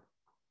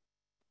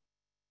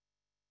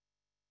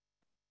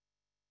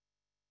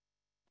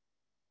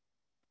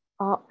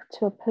 Up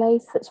to a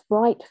place that's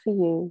right for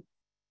you.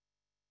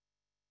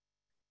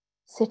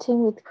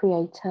 Sitting with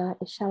Creator,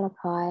 Ishalakai,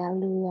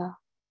 Alleluia.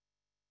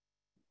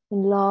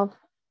 In love,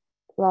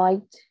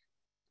 light,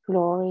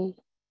 glory.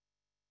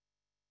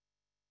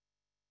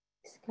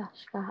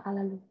 Iskashka,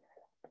 Alleluia.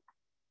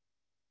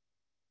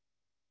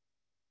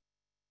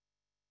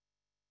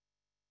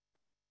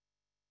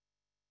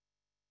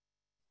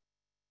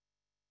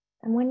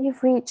 And when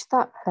you've reached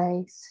that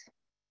place,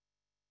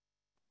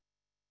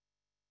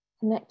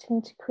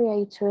 connecting to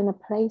Creator in a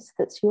place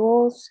that's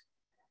yours,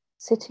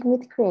 sitting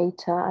with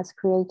Creator as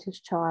Creator's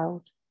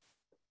child,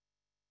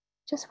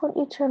 just want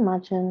you to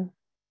imagine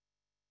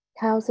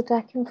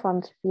Melchizedek in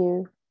front of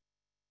you,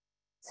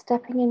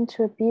 stepping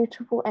into a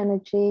beautiful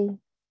energy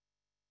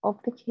of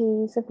the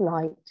keys of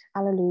light.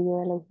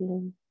 Alleluia,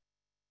 Elohim.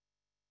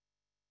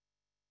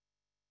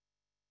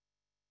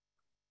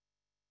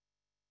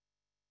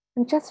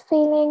 And just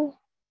feeling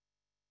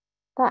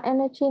that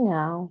energy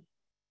now,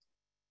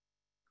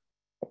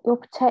 that you're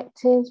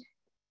protected,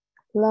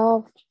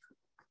 loved,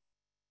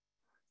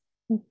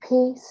 in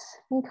peace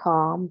and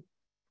calm.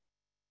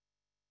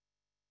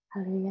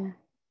 Hallelujah.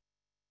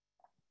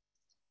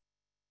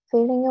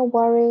 Feeling your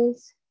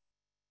worries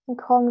and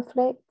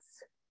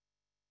conflicts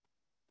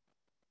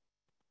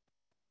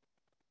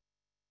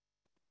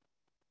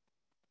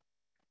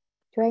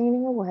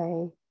draining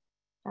away.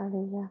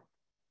 Hallelujah.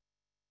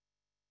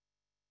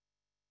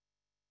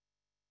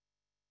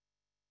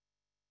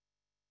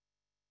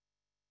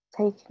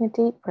 Taking a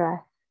deep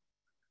breath.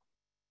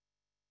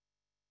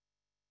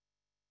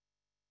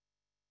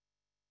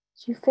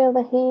 Do you feel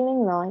the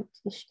healing light?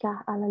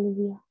 Ishka,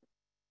 Hallelujah.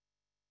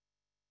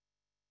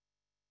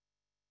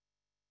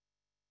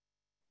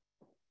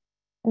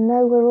 And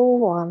know we're all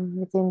one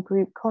within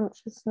group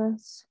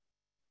consciousness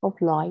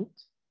of light.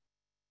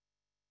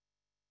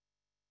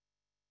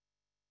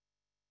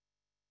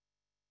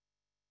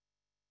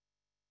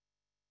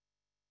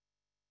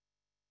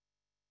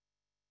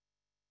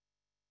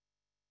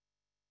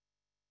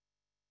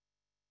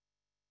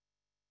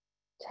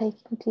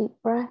 Taking a deep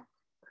breath.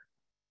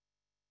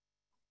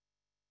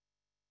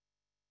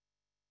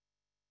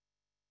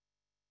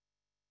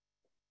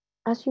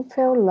 As you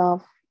feel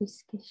love,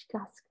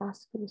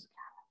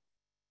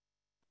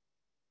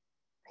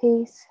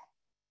 peace,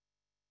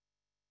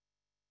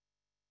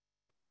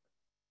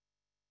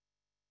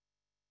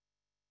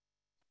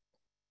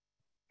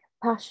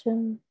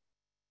 passion,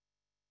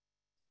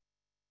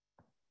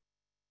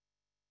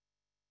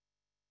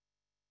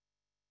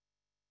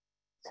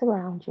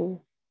 surround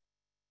you.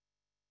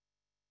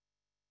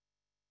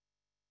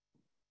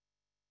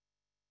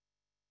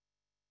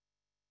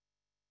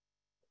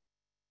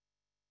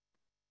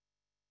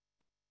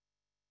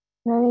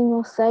 Knowing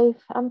you're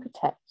safe and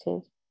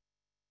protected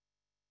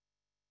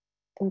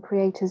in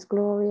Creator's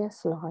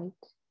glorious light.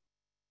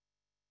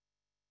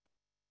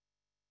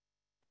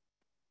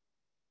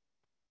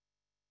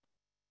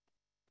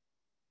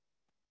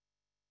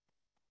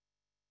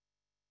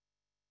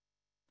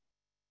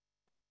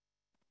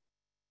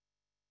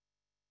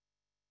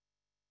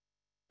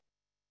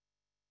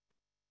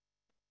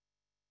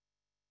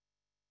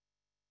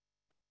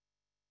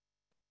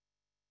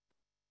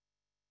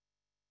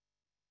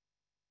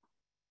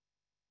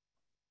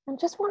 And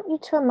just want you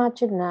to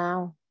imagine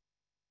now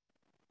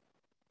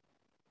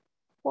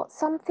what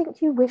something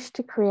you wish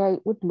to create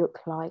would look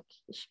like.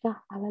 Ishka,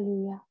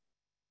 Hallelujah.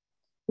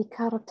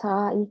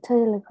 Ikarata,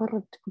 itele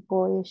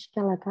boy,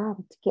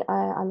 ishkalagar, tiki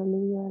aya,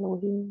 Hallelujah,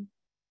 Elohim.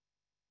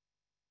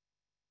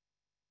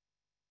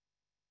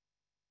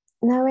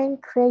 Knowing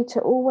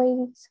Creator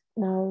always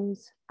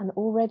knows and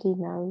already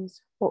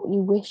knows what you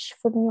wish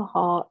from your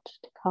heart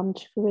to come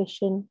to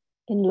fruition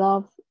in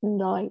love and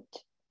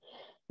light,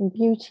 in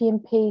beauty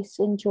and peace,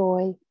 in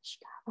joy,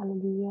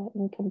 hallelujah,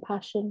 in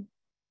compassion.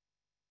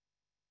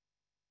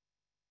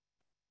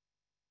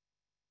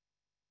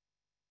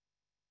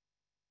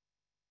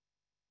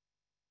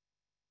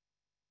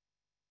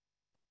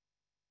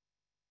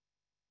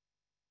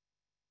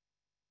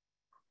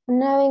 And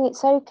knowing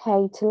it's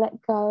okay to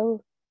let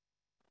go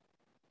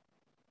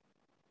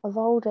of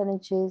old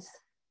energies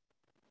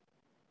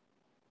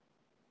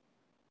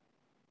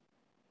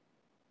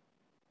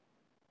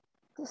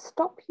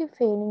Stop you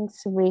feeling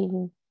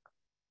serene.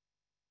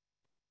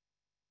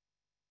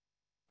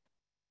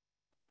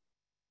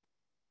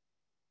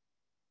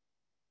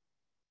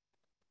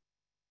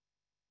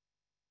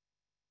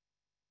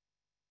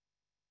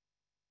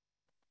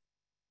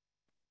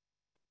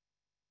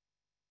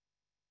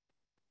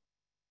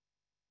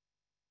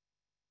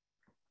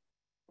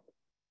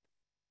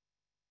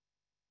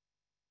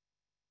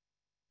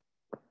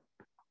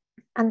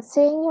 And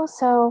seeing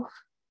yourself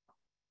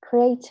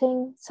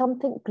creating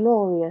something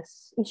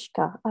glorious,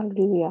 Ishka,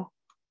 Hallelujah,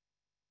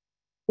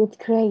 with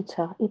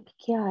Creator,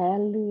 Ipikia,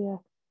 Hallelujah.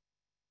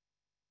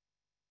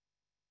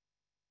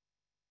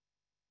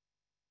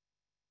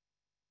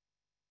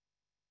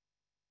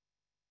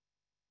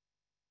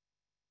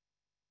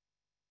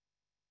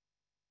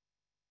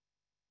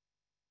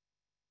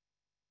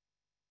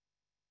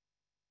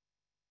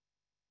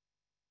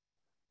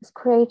 As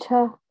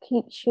Creator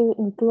keeps you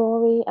in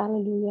glory,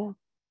 Hallelujah,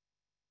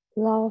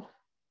 love,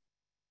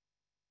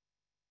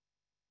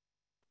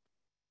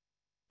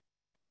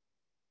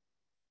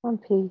 and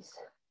peace.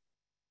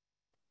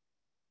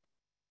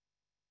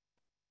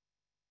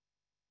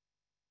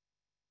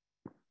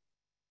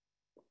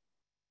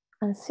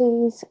 And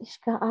sees,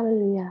 Ishka,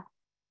 Hallelujah,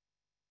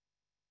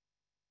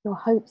 your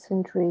hopes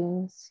and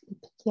dreams,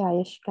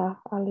 Ipikia, Ishka,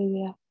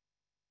 Hallelujah.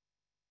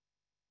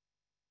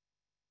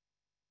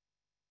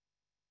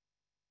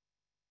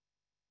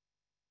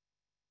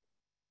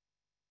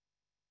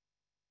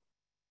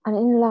 And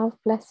in love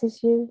blesses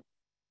you.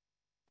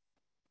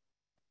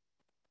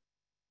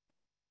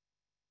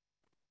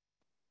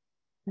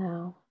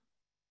 Now,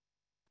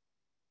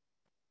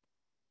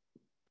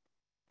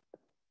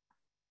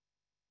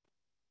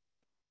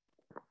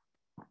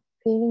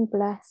 feeling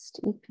blessed,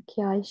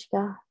 Ipikia,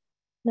 Ishka,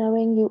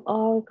 knowing you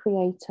are a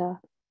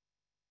creator.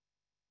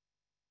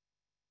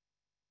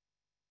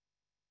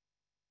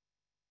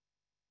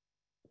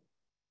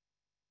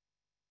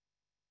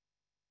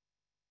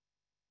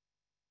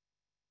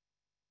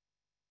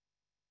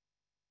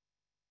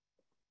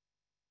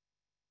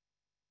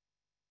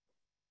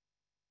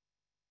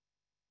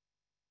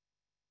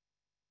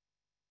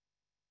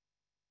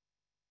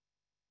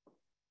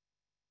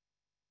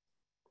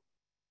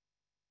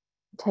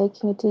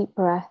 Taking a deep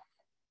breath.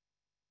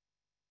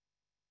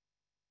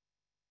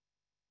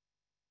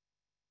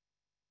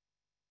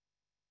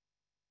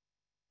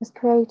 As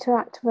Creator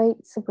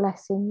activates the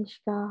blessing,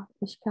 Ishka,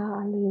 Ishka,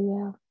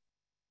 Hallelujah,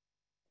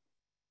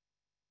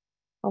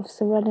 of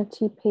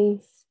serenity,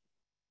 peace,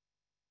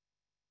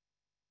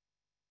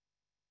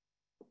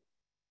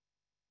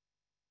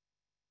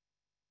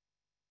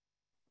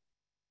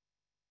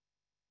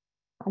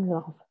 and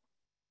love.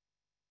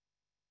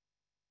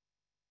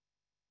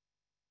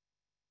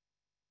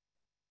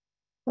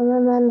 And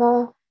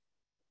remember,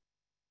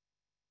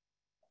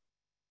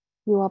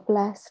 you are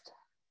blessed.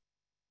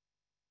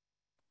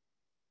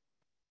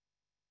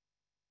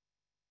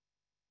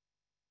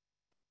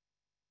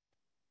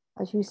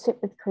 As you sit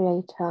with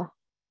Creator,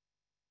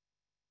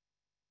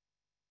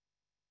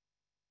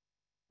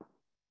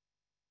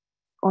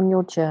 on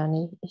your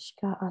journey,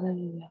 Ishka,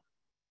 Hallelujah.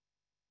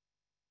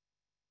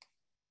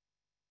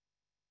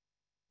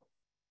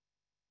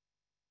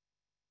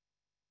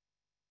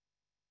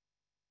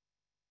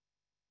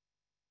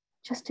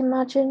 Just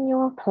imagine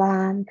your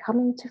plan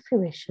coming to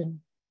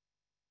fruition.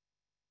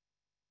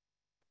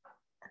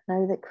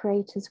 Know that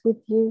Creator's with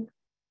you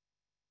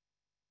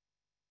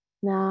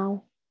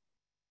now.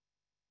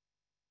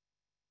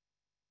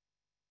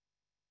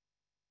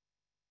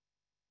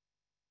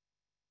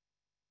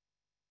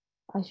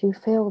 As you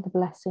feel the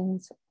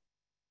blessings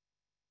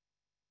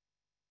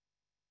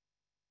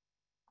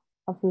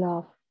of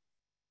love,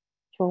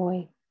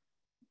 joy,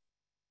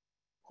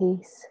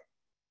 peace,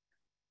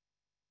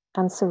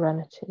 and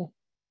serenity.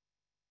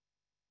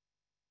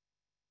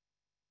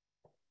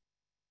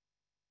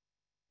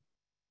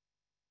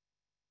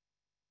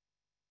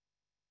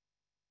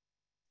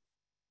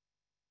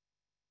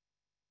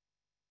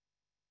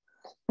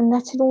 And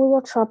letting all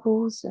your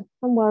troubles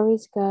and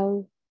worries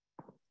go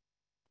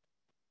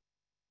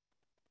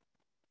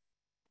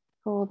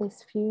for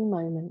this few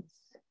moments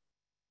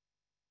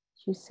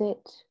as you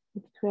sit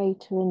with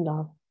Creator in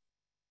love.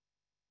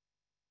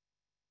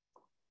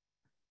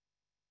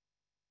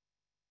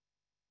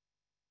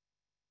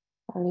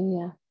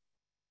 Hallelujah.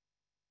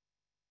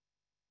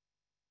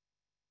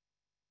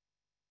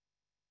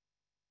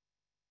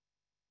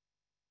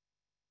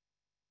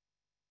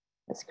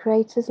 As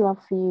Creator's love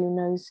for you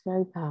knows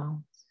no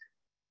bounds.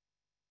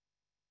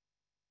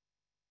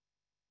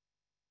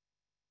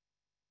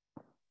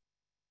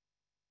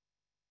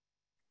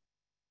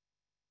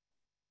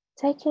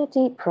 Taking a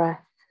deep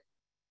breath,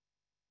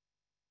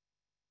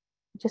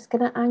 I'm just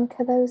going to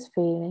anchor those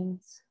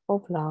feelings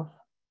of love,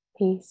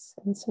 peace,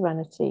 and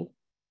serenity,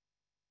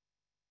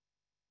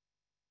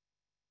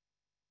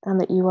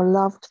 and that you are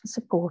loved and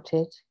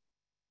supported.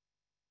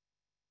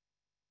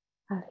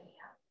 Hallelujah.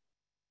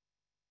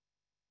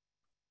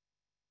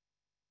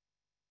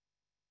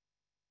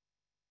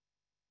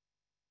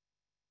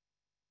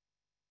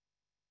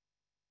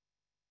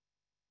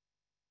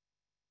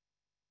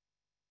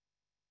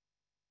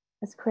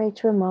 As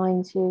Creator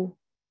reminds you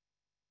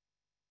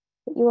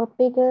that you are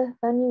bigger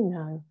than you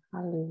know.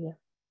 Hallelujah.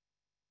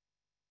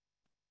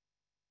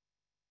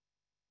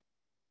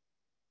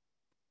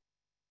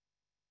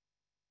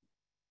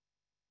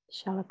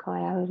 Shalakai,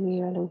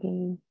 hallelujah,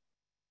 Elohim.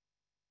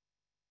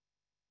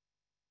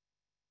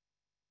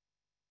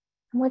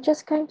 And we're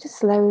just going to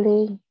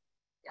slowly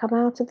come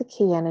out of the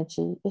key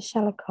energy, the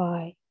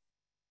Shalakai.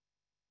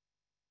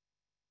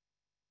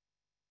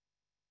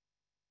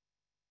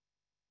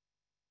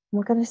 And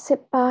we're going to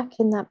sit back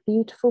in that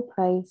beautiful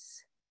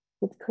place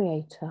with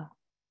Creator.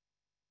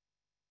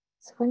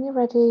 So when you're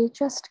ready,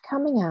 just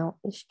coming out,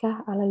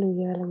 Ishka,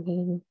 hallelujah,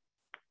 Elohim.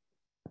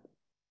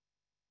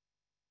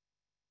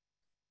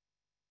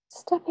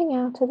 Stepping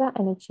out of that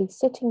energy,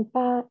 sitting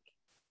back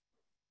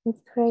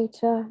with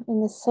Creator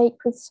in the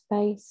sacred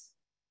space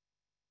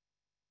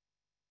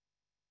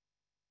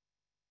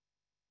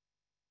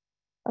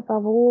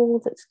above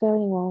all that's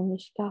going on.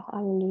 Ishka,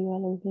 hallelujah,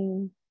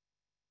 Elohim.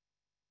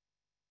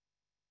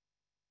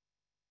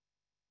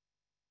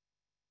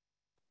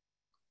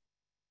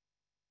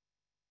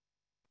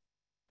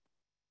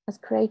 As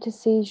Creator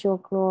sees your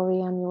glory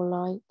and your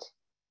light,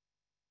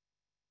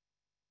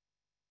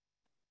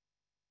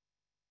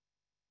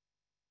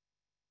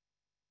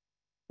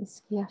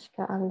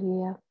 Ishka,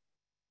 hallelujah.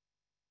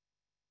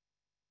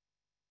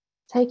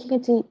 Taking a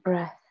deep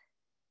breath.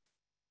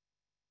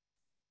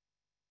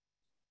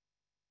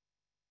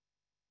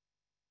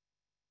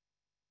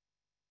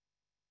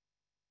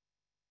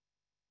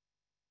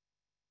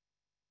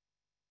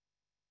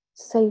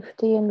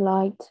 Safety and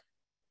light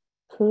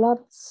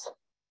floods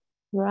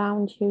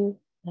around you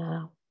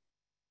now.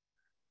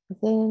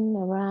 Within,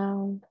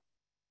 around.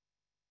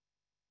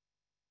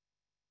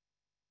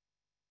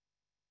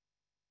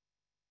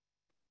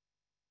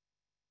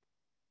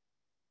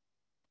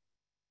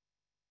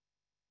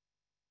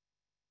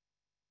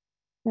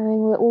 Knowing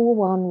we're all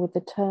one with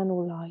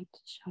eternal light,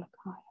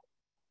 Shalakai.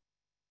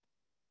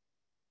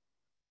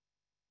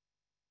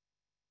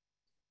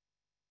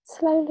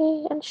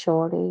 Slowly and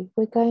surely,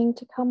 we're going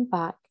to come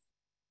back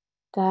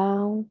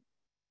down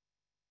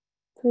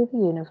through the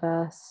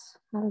universe.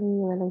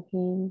 Hallelujah,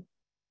 Elohim.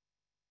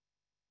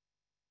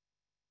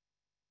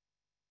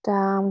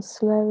 Down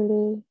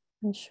slowly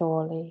and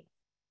surely.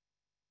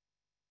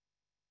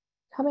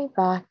 Coming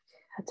back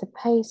at a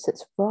pace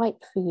that's right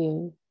for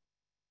you.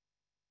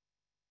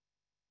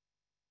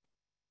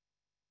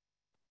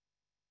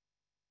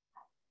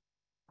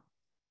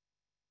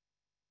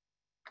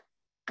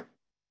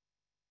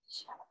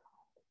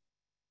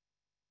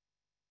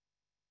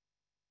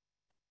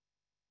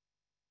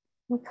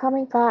 We're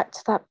coming back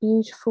to that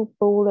beautiful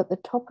ball at the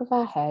top of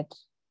our head.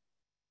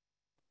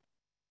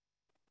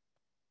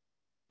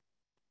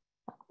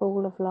 That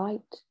ball of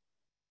light.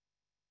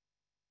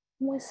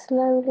 And we're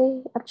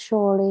slowly and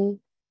surely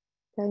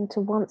going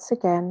to once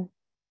again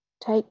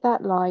take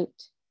that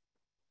light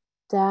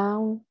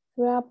down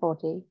through our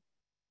body.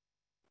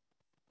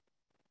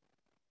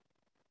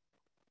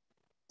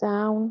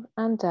 Down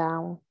and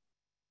down.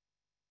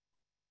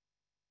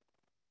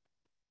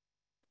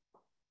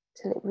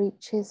 Till it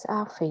reaches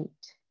our feet.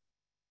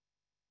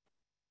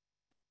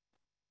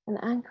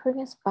 And anchoring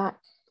us back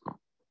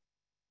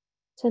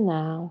to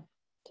now,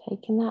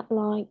 taking that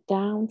light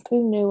down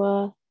through new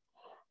earth,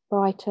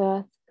 bright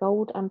earth,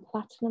 gold and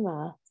platinum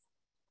earth,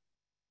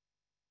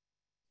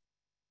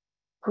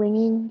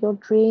 bringing your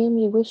dream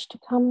you wish to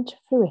come to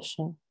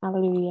fruition,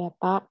 hallelujah,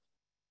 back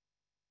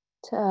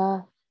to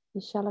earth,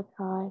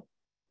 Yeshalakai,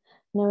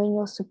 knowing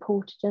you're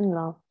supported and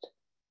loved,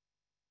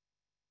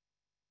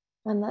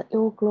 and that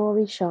your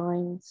glory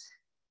shines.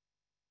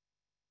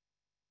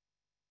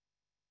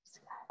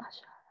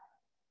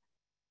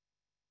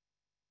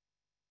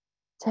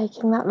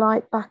 Taking that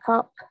light back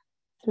up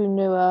through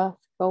new earth,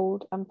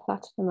 gold and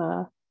platinum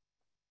earth,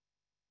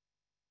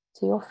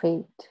 to your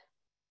feet.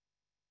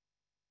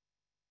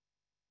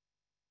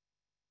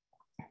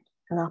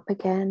 And up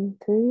again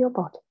through your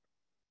body.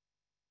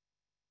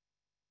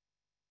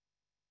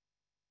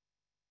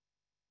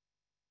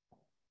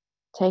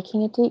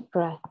 Taking a deep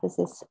breath as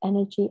this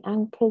energy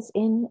anchors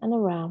in and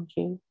around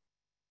you.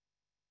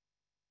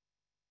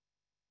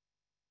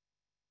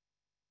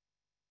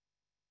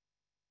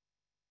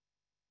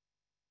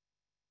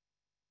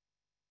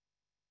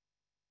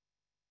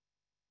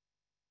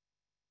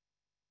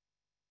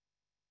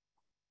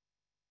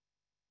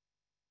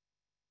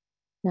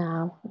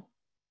 Now,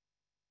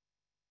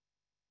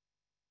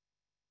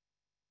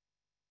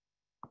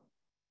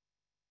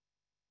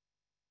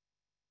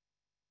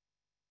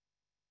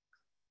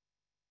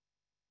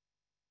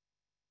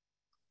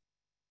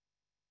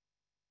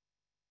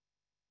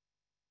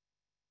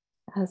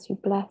 as you're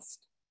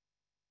blessed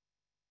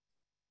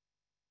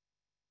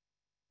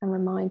and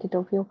reminded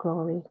of your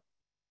glory,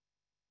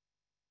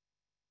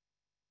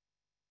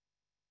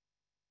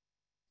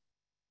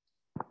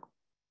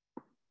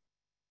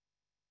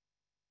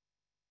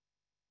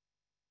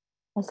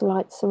 as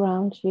light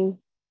surrounds you,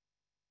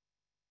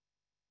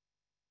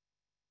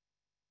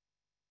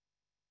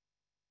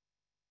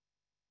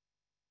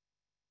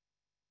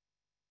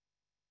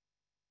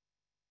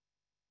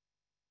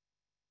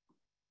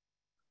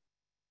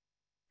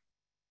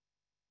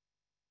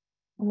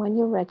 And when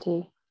you're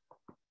ready,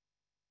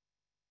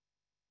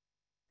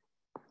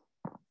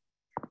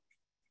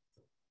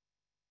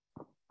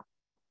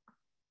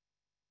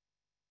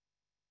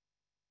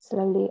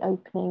 slowly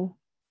opening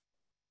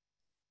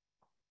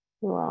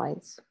your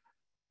eyes.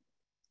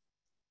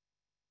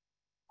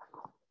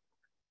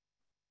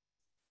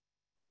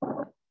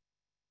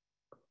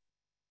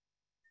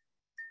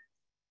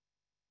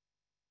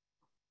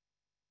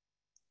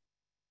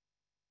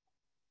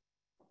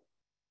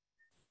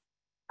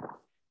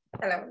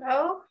 Hello,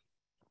 hello.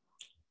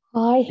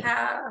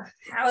 Hi.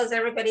 How is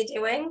everybody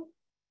doing?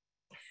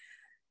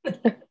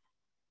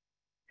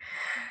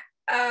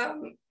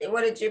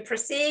 What did you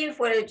perceive?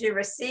 What did you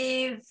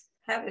receive?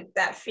 How did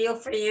that feel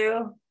for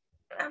you?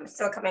 I'm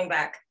still coming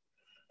back.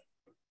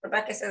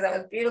 Rebecca says that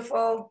was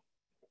beautiful.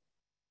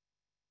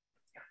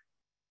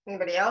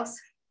 Anybody else?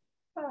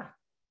 Oh.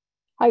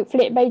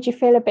 Hopefully it made you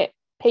feel a bit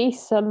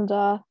peace and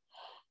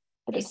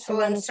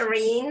peaceful and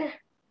serene.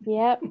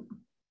 Yep.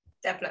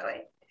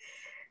 Definitely.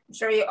 I'm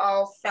sure you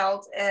all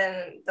felt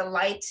in the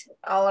light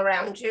all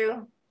around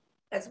you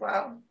as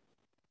well.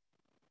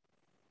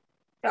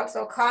 Felt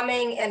so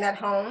calming and at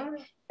home,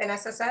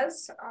 Vanessa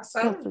says.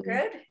 Awesome. Lovely.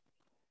 Good.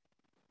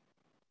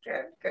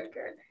 Good, good,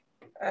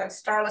 good.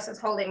 Starla says,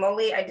 holy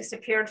moly, I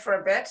disappeared for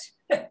a bit.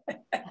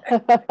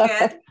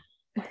 Good.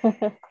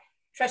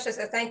 Trisha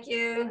says, thank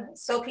you.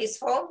 So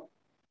peaceful.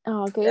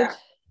 Oh, good. Yeah.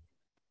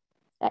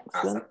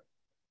 Excellent. Awesome.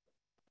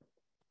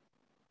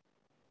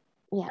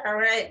 Yeah. All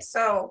right.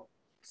 So,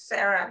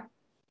 Sarah,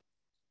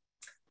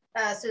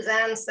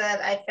 Suzanne said,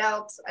 I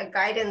felt a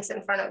guidance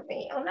in front of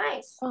me. Oh,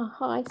 nice. Oh,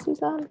 hi,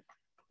 Suzanne.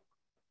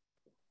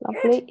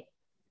 Lovely. Good.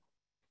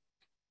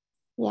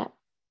 Yeah.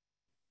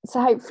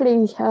 So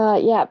hopefully,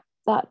 yeah,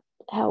 that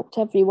helped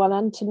everyone,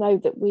 and to know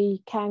that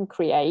we can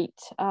create,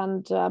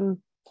 and to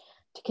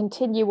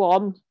continue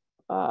on.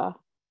 And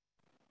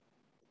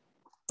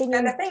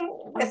the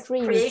thing with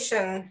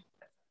creation,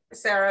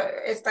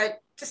 Sarah, is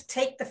like just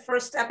take the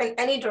first step in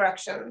any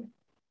direction.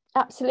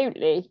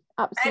 Absolutely.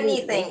 Absolutely.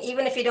 Anything,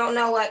 even if you don't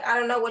know, like, I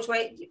don't know which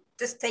way,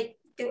 just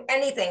do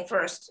anything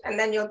first, and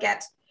then you'll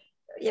get,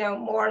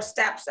 more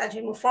steps as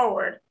you move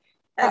forward.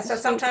 And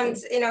Absolutely. so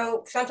sometimes,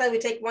 sometimes we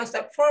take one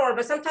step forward,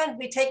 but sometimes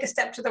we take a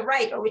step to the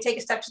right, or we take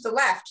a step to the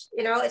left.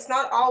 It's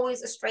not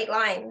always a straight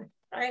line,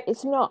 right?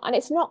 It's not, and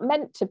it's not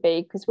meant to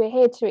be, because we're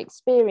here to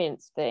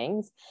experience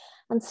things.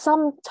 And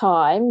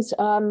sometimes,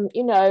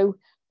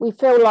 we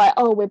feel like,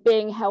 oh, we're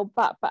being held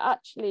back, but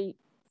actually,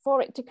 for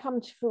it to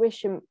come to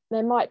fruition,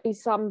 there might be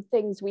some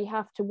things we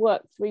have to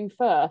work through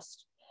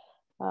first,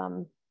 yeah.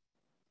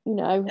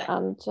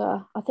 And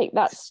I think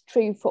that's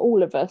true for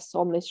all of us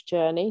on this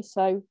journey.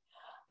 So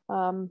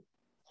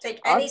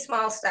take any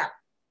small step.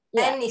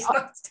 Yeah, any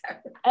small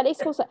step. Any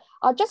small step.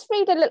 I'll just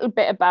read a little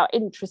bit about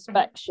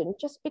introspection,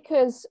 just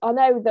because I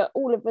know that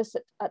all of us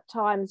at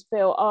times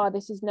feel,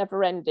 this is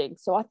never ending.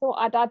 So I thought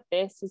I'd add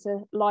this as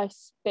a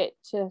nice bit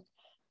to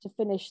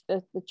finish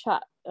the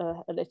chat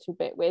a little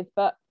bit with.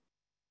 But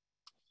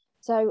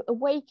so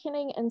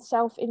awakening and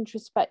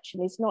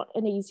self-introspection is not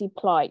an easy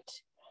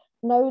plight.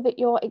 Know that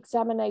your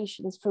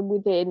examinations from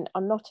within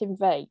are not in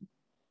vain.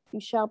 You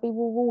shall be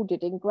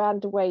rewarded in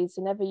grander ways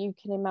than ever you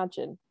can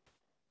imagine.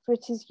 For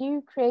it is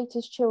you,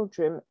 Creator's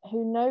children,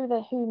 who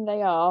know whom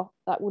they are,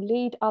 that will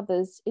lead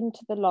others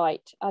into the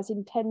light as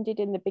intended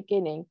in the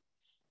beginning,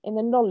 in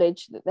the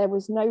knowledge that there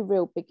was no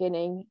real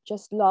beginning,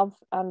 just love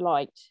and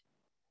light.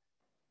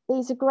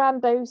 These are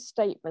grandiose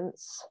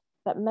statements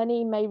that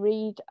many may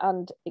read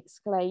and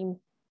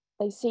exclaim,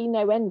 they see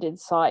no end in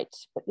sight,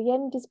 but the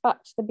end is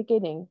back to the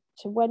beginning,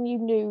 to when you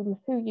knew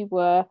who you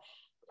were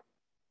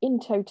in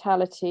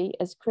totality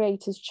as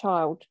Creator's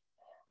child,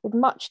 with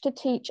much to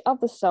teach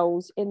other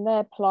souls in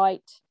their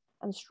plight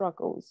and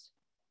struggles.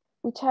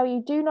 We tell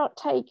you, do not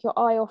take your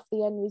eye off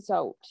the end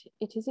result.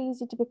 It is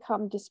easy to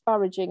become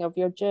disparaging of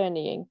your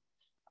journeying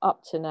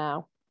up to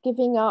now.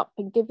 Giving up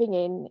and giving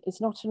in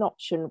is not an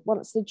option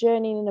once the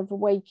journeying of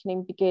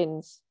awakening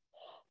begins.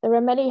 There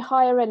are many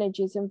higher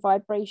energies and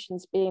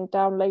vibrations being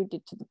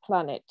downloaded to the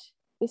planet.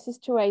 This is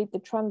to aid the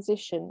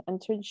transition and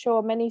to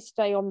ensure many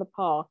stay on the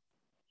path.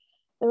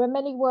 There are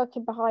many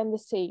working behind the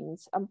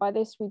scenes, and by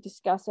this we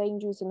discuss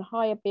angels and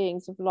higher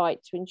beings of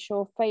light to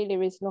ensure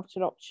failure is not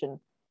an option.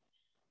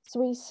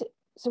 So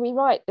we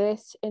write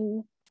this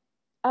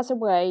as a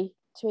way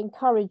to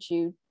encourage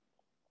you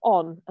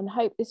on, and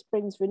hope this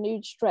brings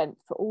renewed strength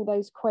for all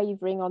those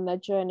quavering on their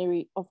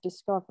journey of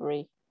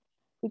discovery.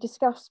 We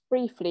discuss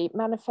briefly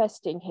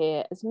manifesting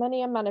here, as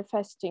many are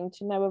manifesting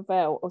to no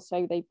avail, or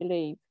so they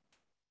believe.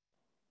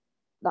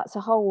 That's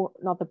a whole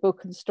another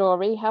book and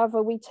story.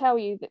 However, we tell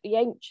you that the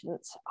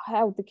ancients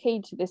held the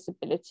key to this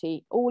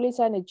ability. All is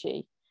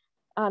energy,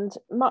 and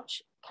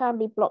much can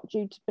be blocked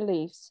due to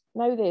beliefs.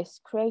 Know this,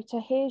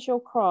 Creator hears your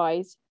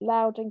cries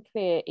loud and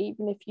clear,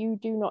 even if you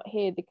do not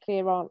hear the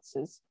clear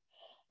answers.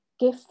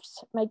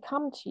 Gifts may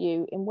come to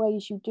you in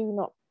ways you do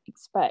not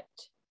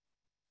expect.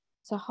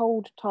 So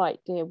hold tight,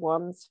 dear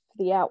ones,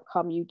 for the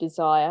outcome you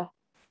desire.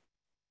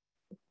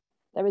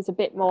 There is a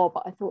bit more,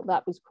 but I thought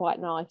that was quite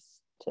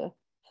nice to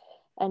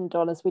end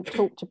on, as we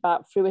talked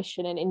about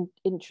fruition and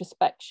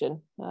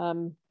introspection.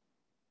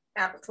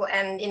 Absolutely.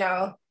 And, you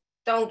know,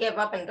 don't give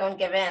up and don't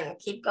give in.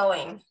 Keep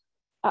going.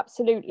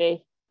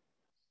 Absolutely.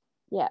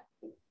 Yeah.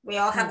 We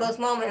all have those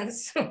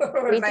moments where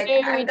we're We like,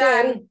 do, I'm we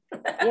done. do.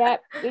 Yeah,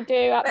 we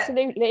do.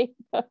 Absolutely.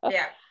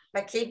 Yeah,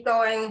 but keep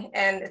going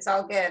and it's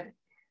all good.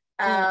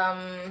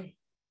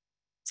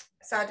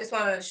 So I just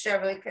wanted to share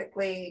really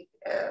quickly,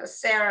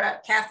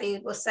 Kathy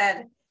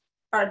said,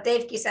 or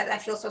Daveki said, I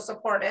feel so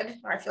supported,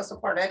 or I feel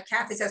supported.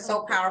 Kathy said,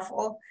 so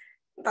powerful.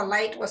 The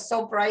light was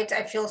so bright.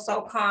 I feel so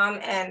calm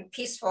and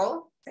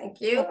peaceful. Thank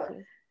you.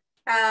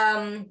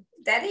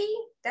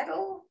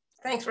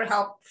 Thanks for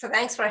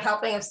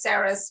helping with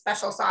Sarah's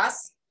special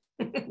sauce.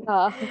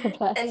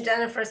 And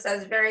Jennifer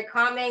says, very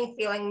calming,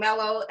 feeling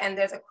mellow, and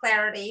there's a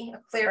clarity, a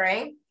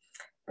clearing.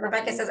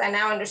 Rebecca says, I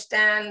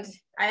understand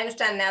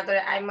now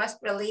that I must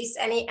release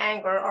any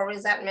anger or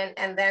resentment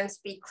and then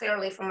speak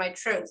clearly from my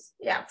truth.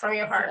 Yeah, from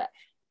your heart.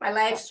 My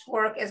life's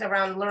work is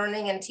around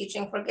learning and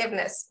teaching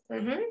forgiveness.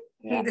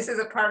 This is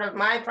a part of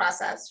my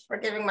process,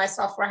 forgiving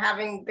myself for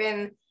having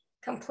been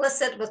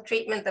complicit with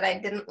treatment that I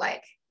didn't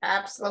like.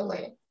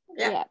 Absolutely.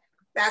 Yeah.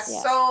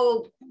 That's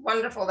so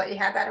wonderful that you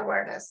had that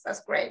awareness. That's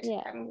great.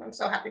 I'm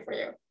so happy for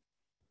you.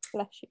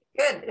 Bless you.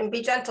 Good. And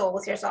be gentle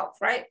with yourself,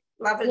 right?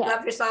 Love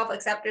yourself,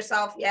 accept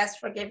yourself. Yes,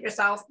 forgive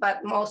yourself,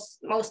 but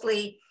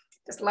mostly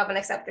just love and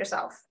accept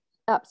yourself.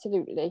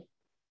 Absolutely.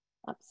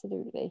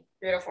 Absolutely.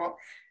 Beautiful.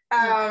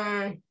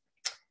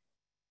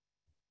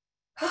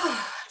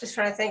 Just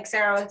trying to think,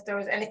 Sarah, if there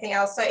was anything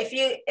else. So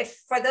if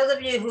for those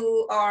of you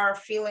who are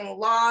feeling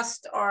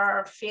lost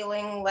or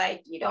feeling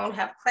like you don't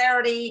have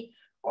clarity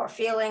or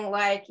feeling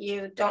like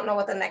you don't know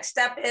what the next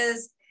step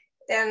is,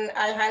 then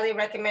I highly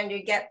recommend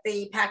you get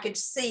the package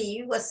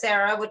C with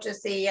Sarah, which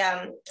is the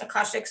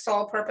Akashic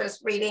Soul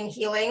Purpose Reading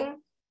Healing.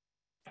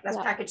 That's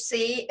package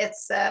C.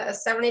 It's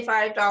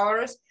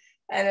 $75,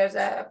 and there's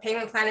a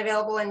payment plan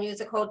available, and use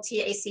the code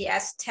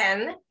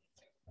TACS10.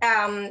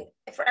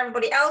 For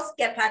everybody else,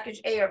 get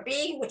package A or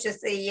B, which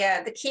is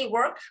the key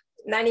work,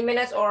 90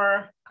 minutes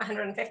or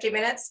 150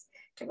 minutes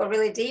to go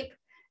really deep.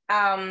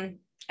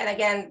 And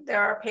again,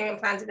 there are payment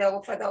plans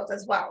available for those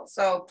as well.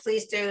 So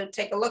please do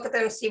take a look at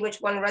them, see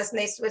which one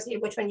resonates with you,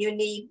 which one you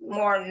need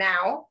more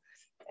now.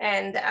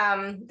 And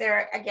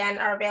there again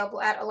are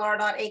available at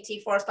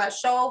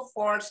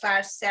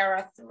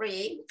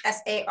alara.at/show/Sarah3,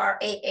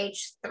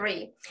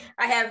 SARAH3.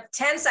 I have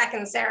 10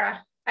 seconds,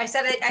 Sarah. I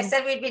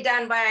said we'd be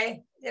done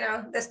by,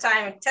 this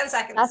time, 10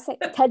 seconds. That's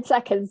it, 10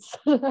 seconds.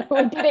 We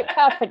did it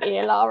perfectly,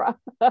 Alara.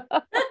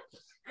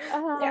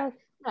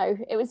 No,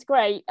 it was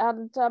great.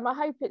 And I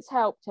hope it's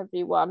helped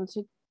everyone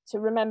to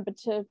remember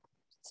to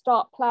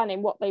start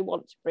planning what they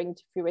want to bring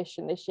to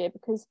fruition this year,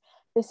 because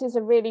this is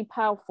a really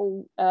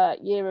powerful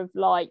year of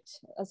light,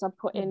 as I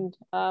put in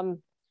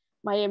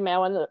my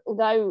email. And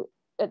although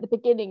at the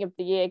beginning of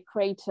the year,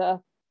 I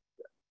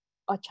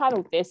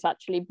channeled this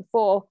actually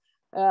before,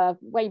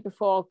 way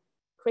before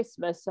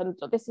Christmas, and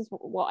this is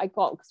what I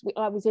got, because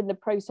I was in the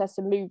process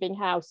of moving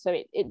house, so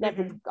I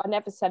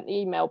never sent the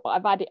email,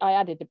 but I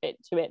added a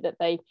bit to it that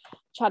they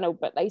channeled.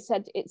 But they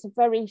said it's a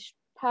very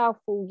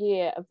powerful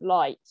year of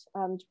light,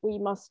 and we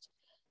must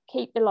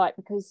keep the light,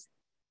 because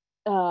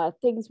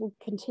things will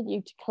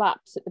continue to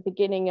collapse at the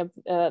beginning of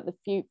the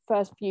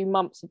first few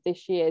months of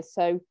this year.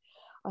 So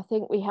I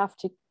think we have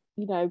to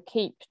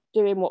keep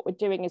doing what we're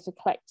doing as a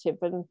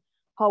collective, and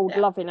hold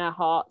love in our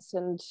hearts,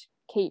 and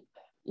keep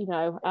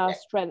our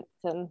strength,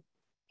 and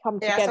come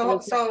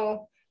together.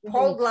 So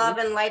hold love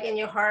and light in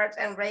your heart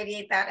and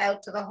radiate that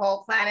out to the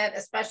whole planet,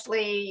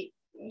 especially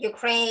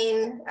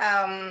Ukraine,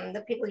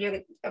 the people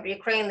of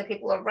Ukraine, the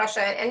people of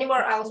Russia, and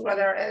anywhere else where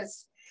there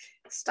is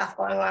stuff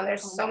going on.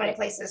 There's so many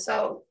places.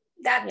 So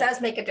that does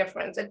make a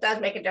difference. It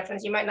does make a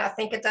difference. You might not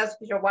think it does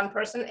because you're one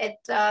person. It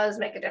does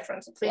make a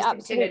difference. So please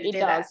continue to do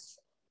that.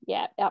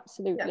 Yeah,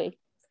 absolutely.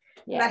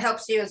 Yeah. That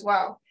helps you as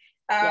well.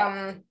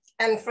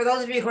 And for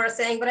those of you who are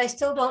saying, but I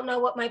still don't know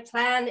what my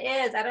plan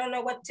is, I don't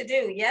know what to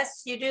do.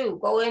 Yes, you do.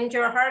 Go into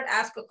your heart,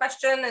 ask a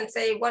question, and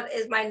say, what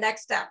is my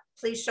next step?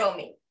 Please show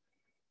me.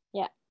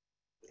 Yeah.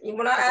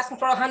 We're not asking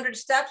for 100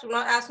 steps. We're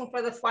not asking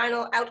for the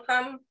final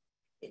outcome.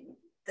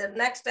 The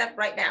next step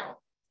right now.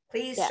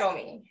 Please show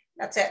me.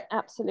 That's it.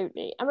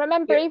 Absolutely. And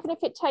remember, even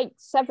if it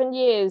takes 7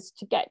 years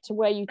to get to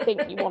where you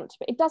think you want to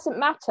be, it doesn't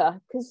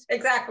matter, because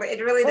exactly, it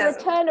really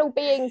doesn't. We're eternal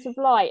beings of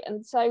light,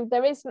 and so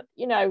there is,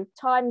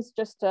 time's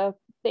just a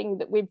thing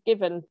that we've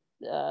given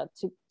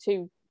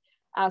to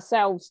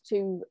ourselves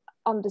to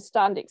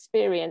understand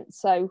experience.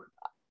 So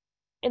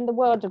in the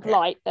world of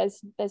light,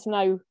 there's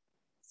no,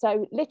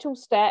 so little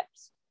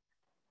steps,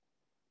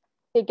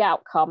 big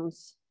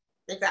outcomes.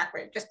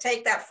 Exactly. Just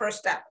take that first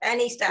step,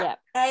 any step,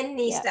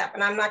 step.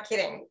 And I'm not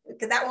kidding,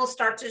 because that will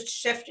start to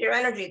shift your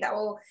energy. That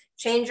will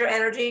change your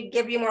energy,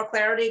 give you more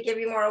clarity, give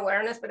you more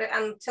awareness. But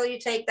until you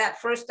take that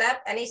first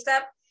step, any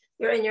step,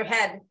 you're in your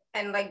head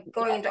and like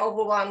going into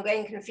overwhelm,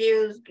 getting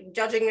confused,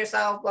 judging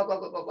yourself, blah, blah,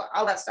 blah, blah, blah,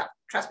 all that stuff.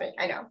 Trust me,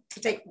 I know. To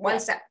take one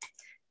step.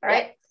 All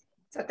right.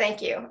 So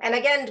thank you. And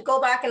again, go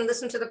back and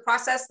listen to the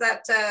process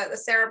that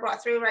Sarah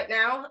brought through right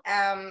now.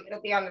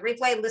 It'll be on the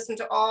replay. Listen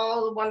to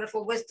all the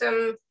wonderful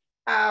wisdom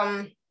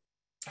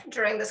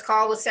during this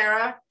call with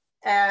Sarah.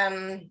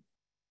 And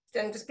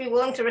just be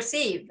willing to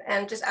receive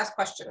and just ask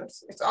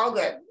questions. It's all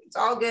good. It's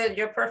all good.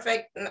 You're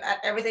perfect. And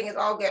everything is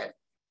all good.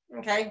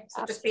 Okay.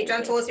 So just be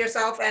gentle with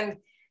yourself and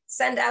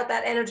send out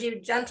that energy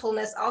of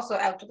gentleness also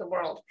out to the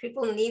world.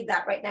 People need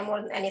that right now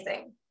more than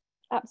anything.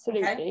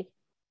 Absolutely. Okay?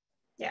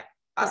 Yeah.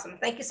 Awesome.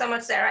 Thank you so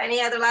much, Sarah.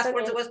 Any other last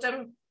words of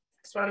wisdom?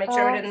 Just want to make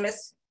sure we didn't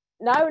miss.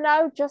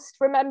 No, just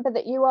remember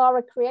that you are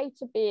a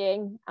creator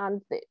being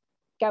and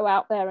go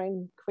out there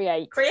and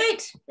create.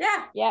 Create,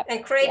 yeah. Yeah.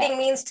 And creating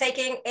means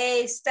taking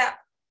a step,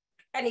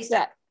 any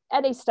step. Yeah.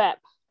 Any step.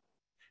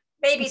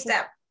 Baby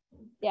step.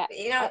 Yeah.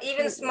 You know,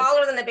 even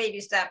smaller than a baby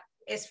step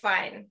is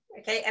fine.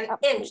 Okay. An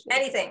inch,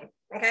 anything.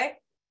 Okay.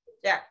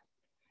 Yeah.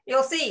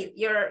 You'll see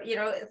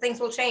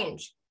things will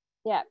change.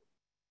 Yeah.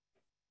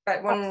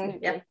 But when,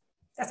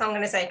 that's all I'm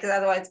going to say, because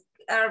otherwise,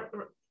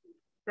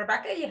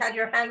 Rebecca, you had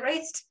your hand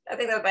raised. I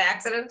think that was by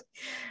accident.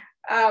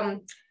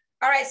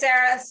 All right,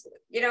 Sarah,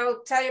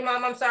 tell your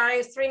mom I'm sorry.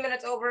 It's 3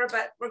 minutes over,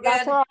 but we're good.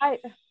 That's all right.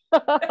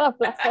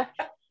 Bless her.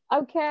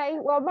 Okay,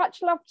 well, much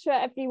love to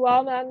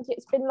everyone. And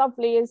it's been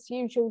lovely as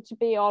usual to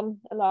be on,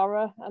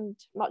 Alara, and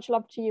much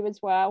love to you as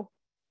well.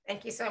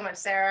 Thank you so much,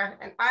 Sarah.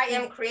 And I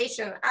am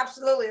creation.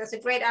 Absolutely. That's a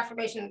great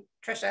affirmation,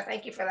 Trisha.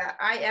 Thank you for that.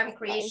 I am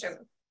creation.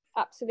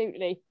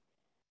 Absolutely.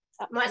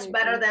 Much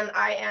better than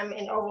I am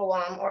in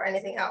overwhelm or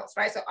anything else,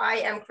 right? So I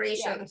am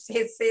creation.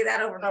 Yeah. Say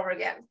that over and over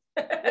again.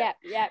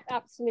 yeah,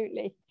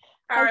 absolutely.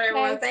 All right,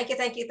 everyone. Thank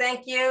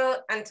you.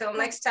 Until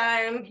next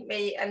time,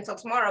 until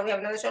tomorrow, we have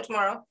another show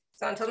tomorrow.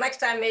 So until next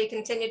time, may you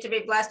continue to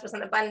be blessed with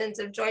an abundance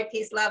of joy,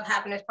 peace, love,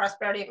 happiness,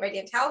 prosperity, and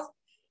radiant health.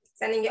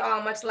 Sending you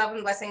all much love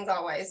and blessings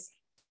always.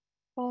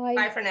 Bye.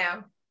 Bye for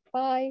now.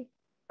 Bye.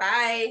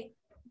 Bye.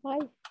 Bye.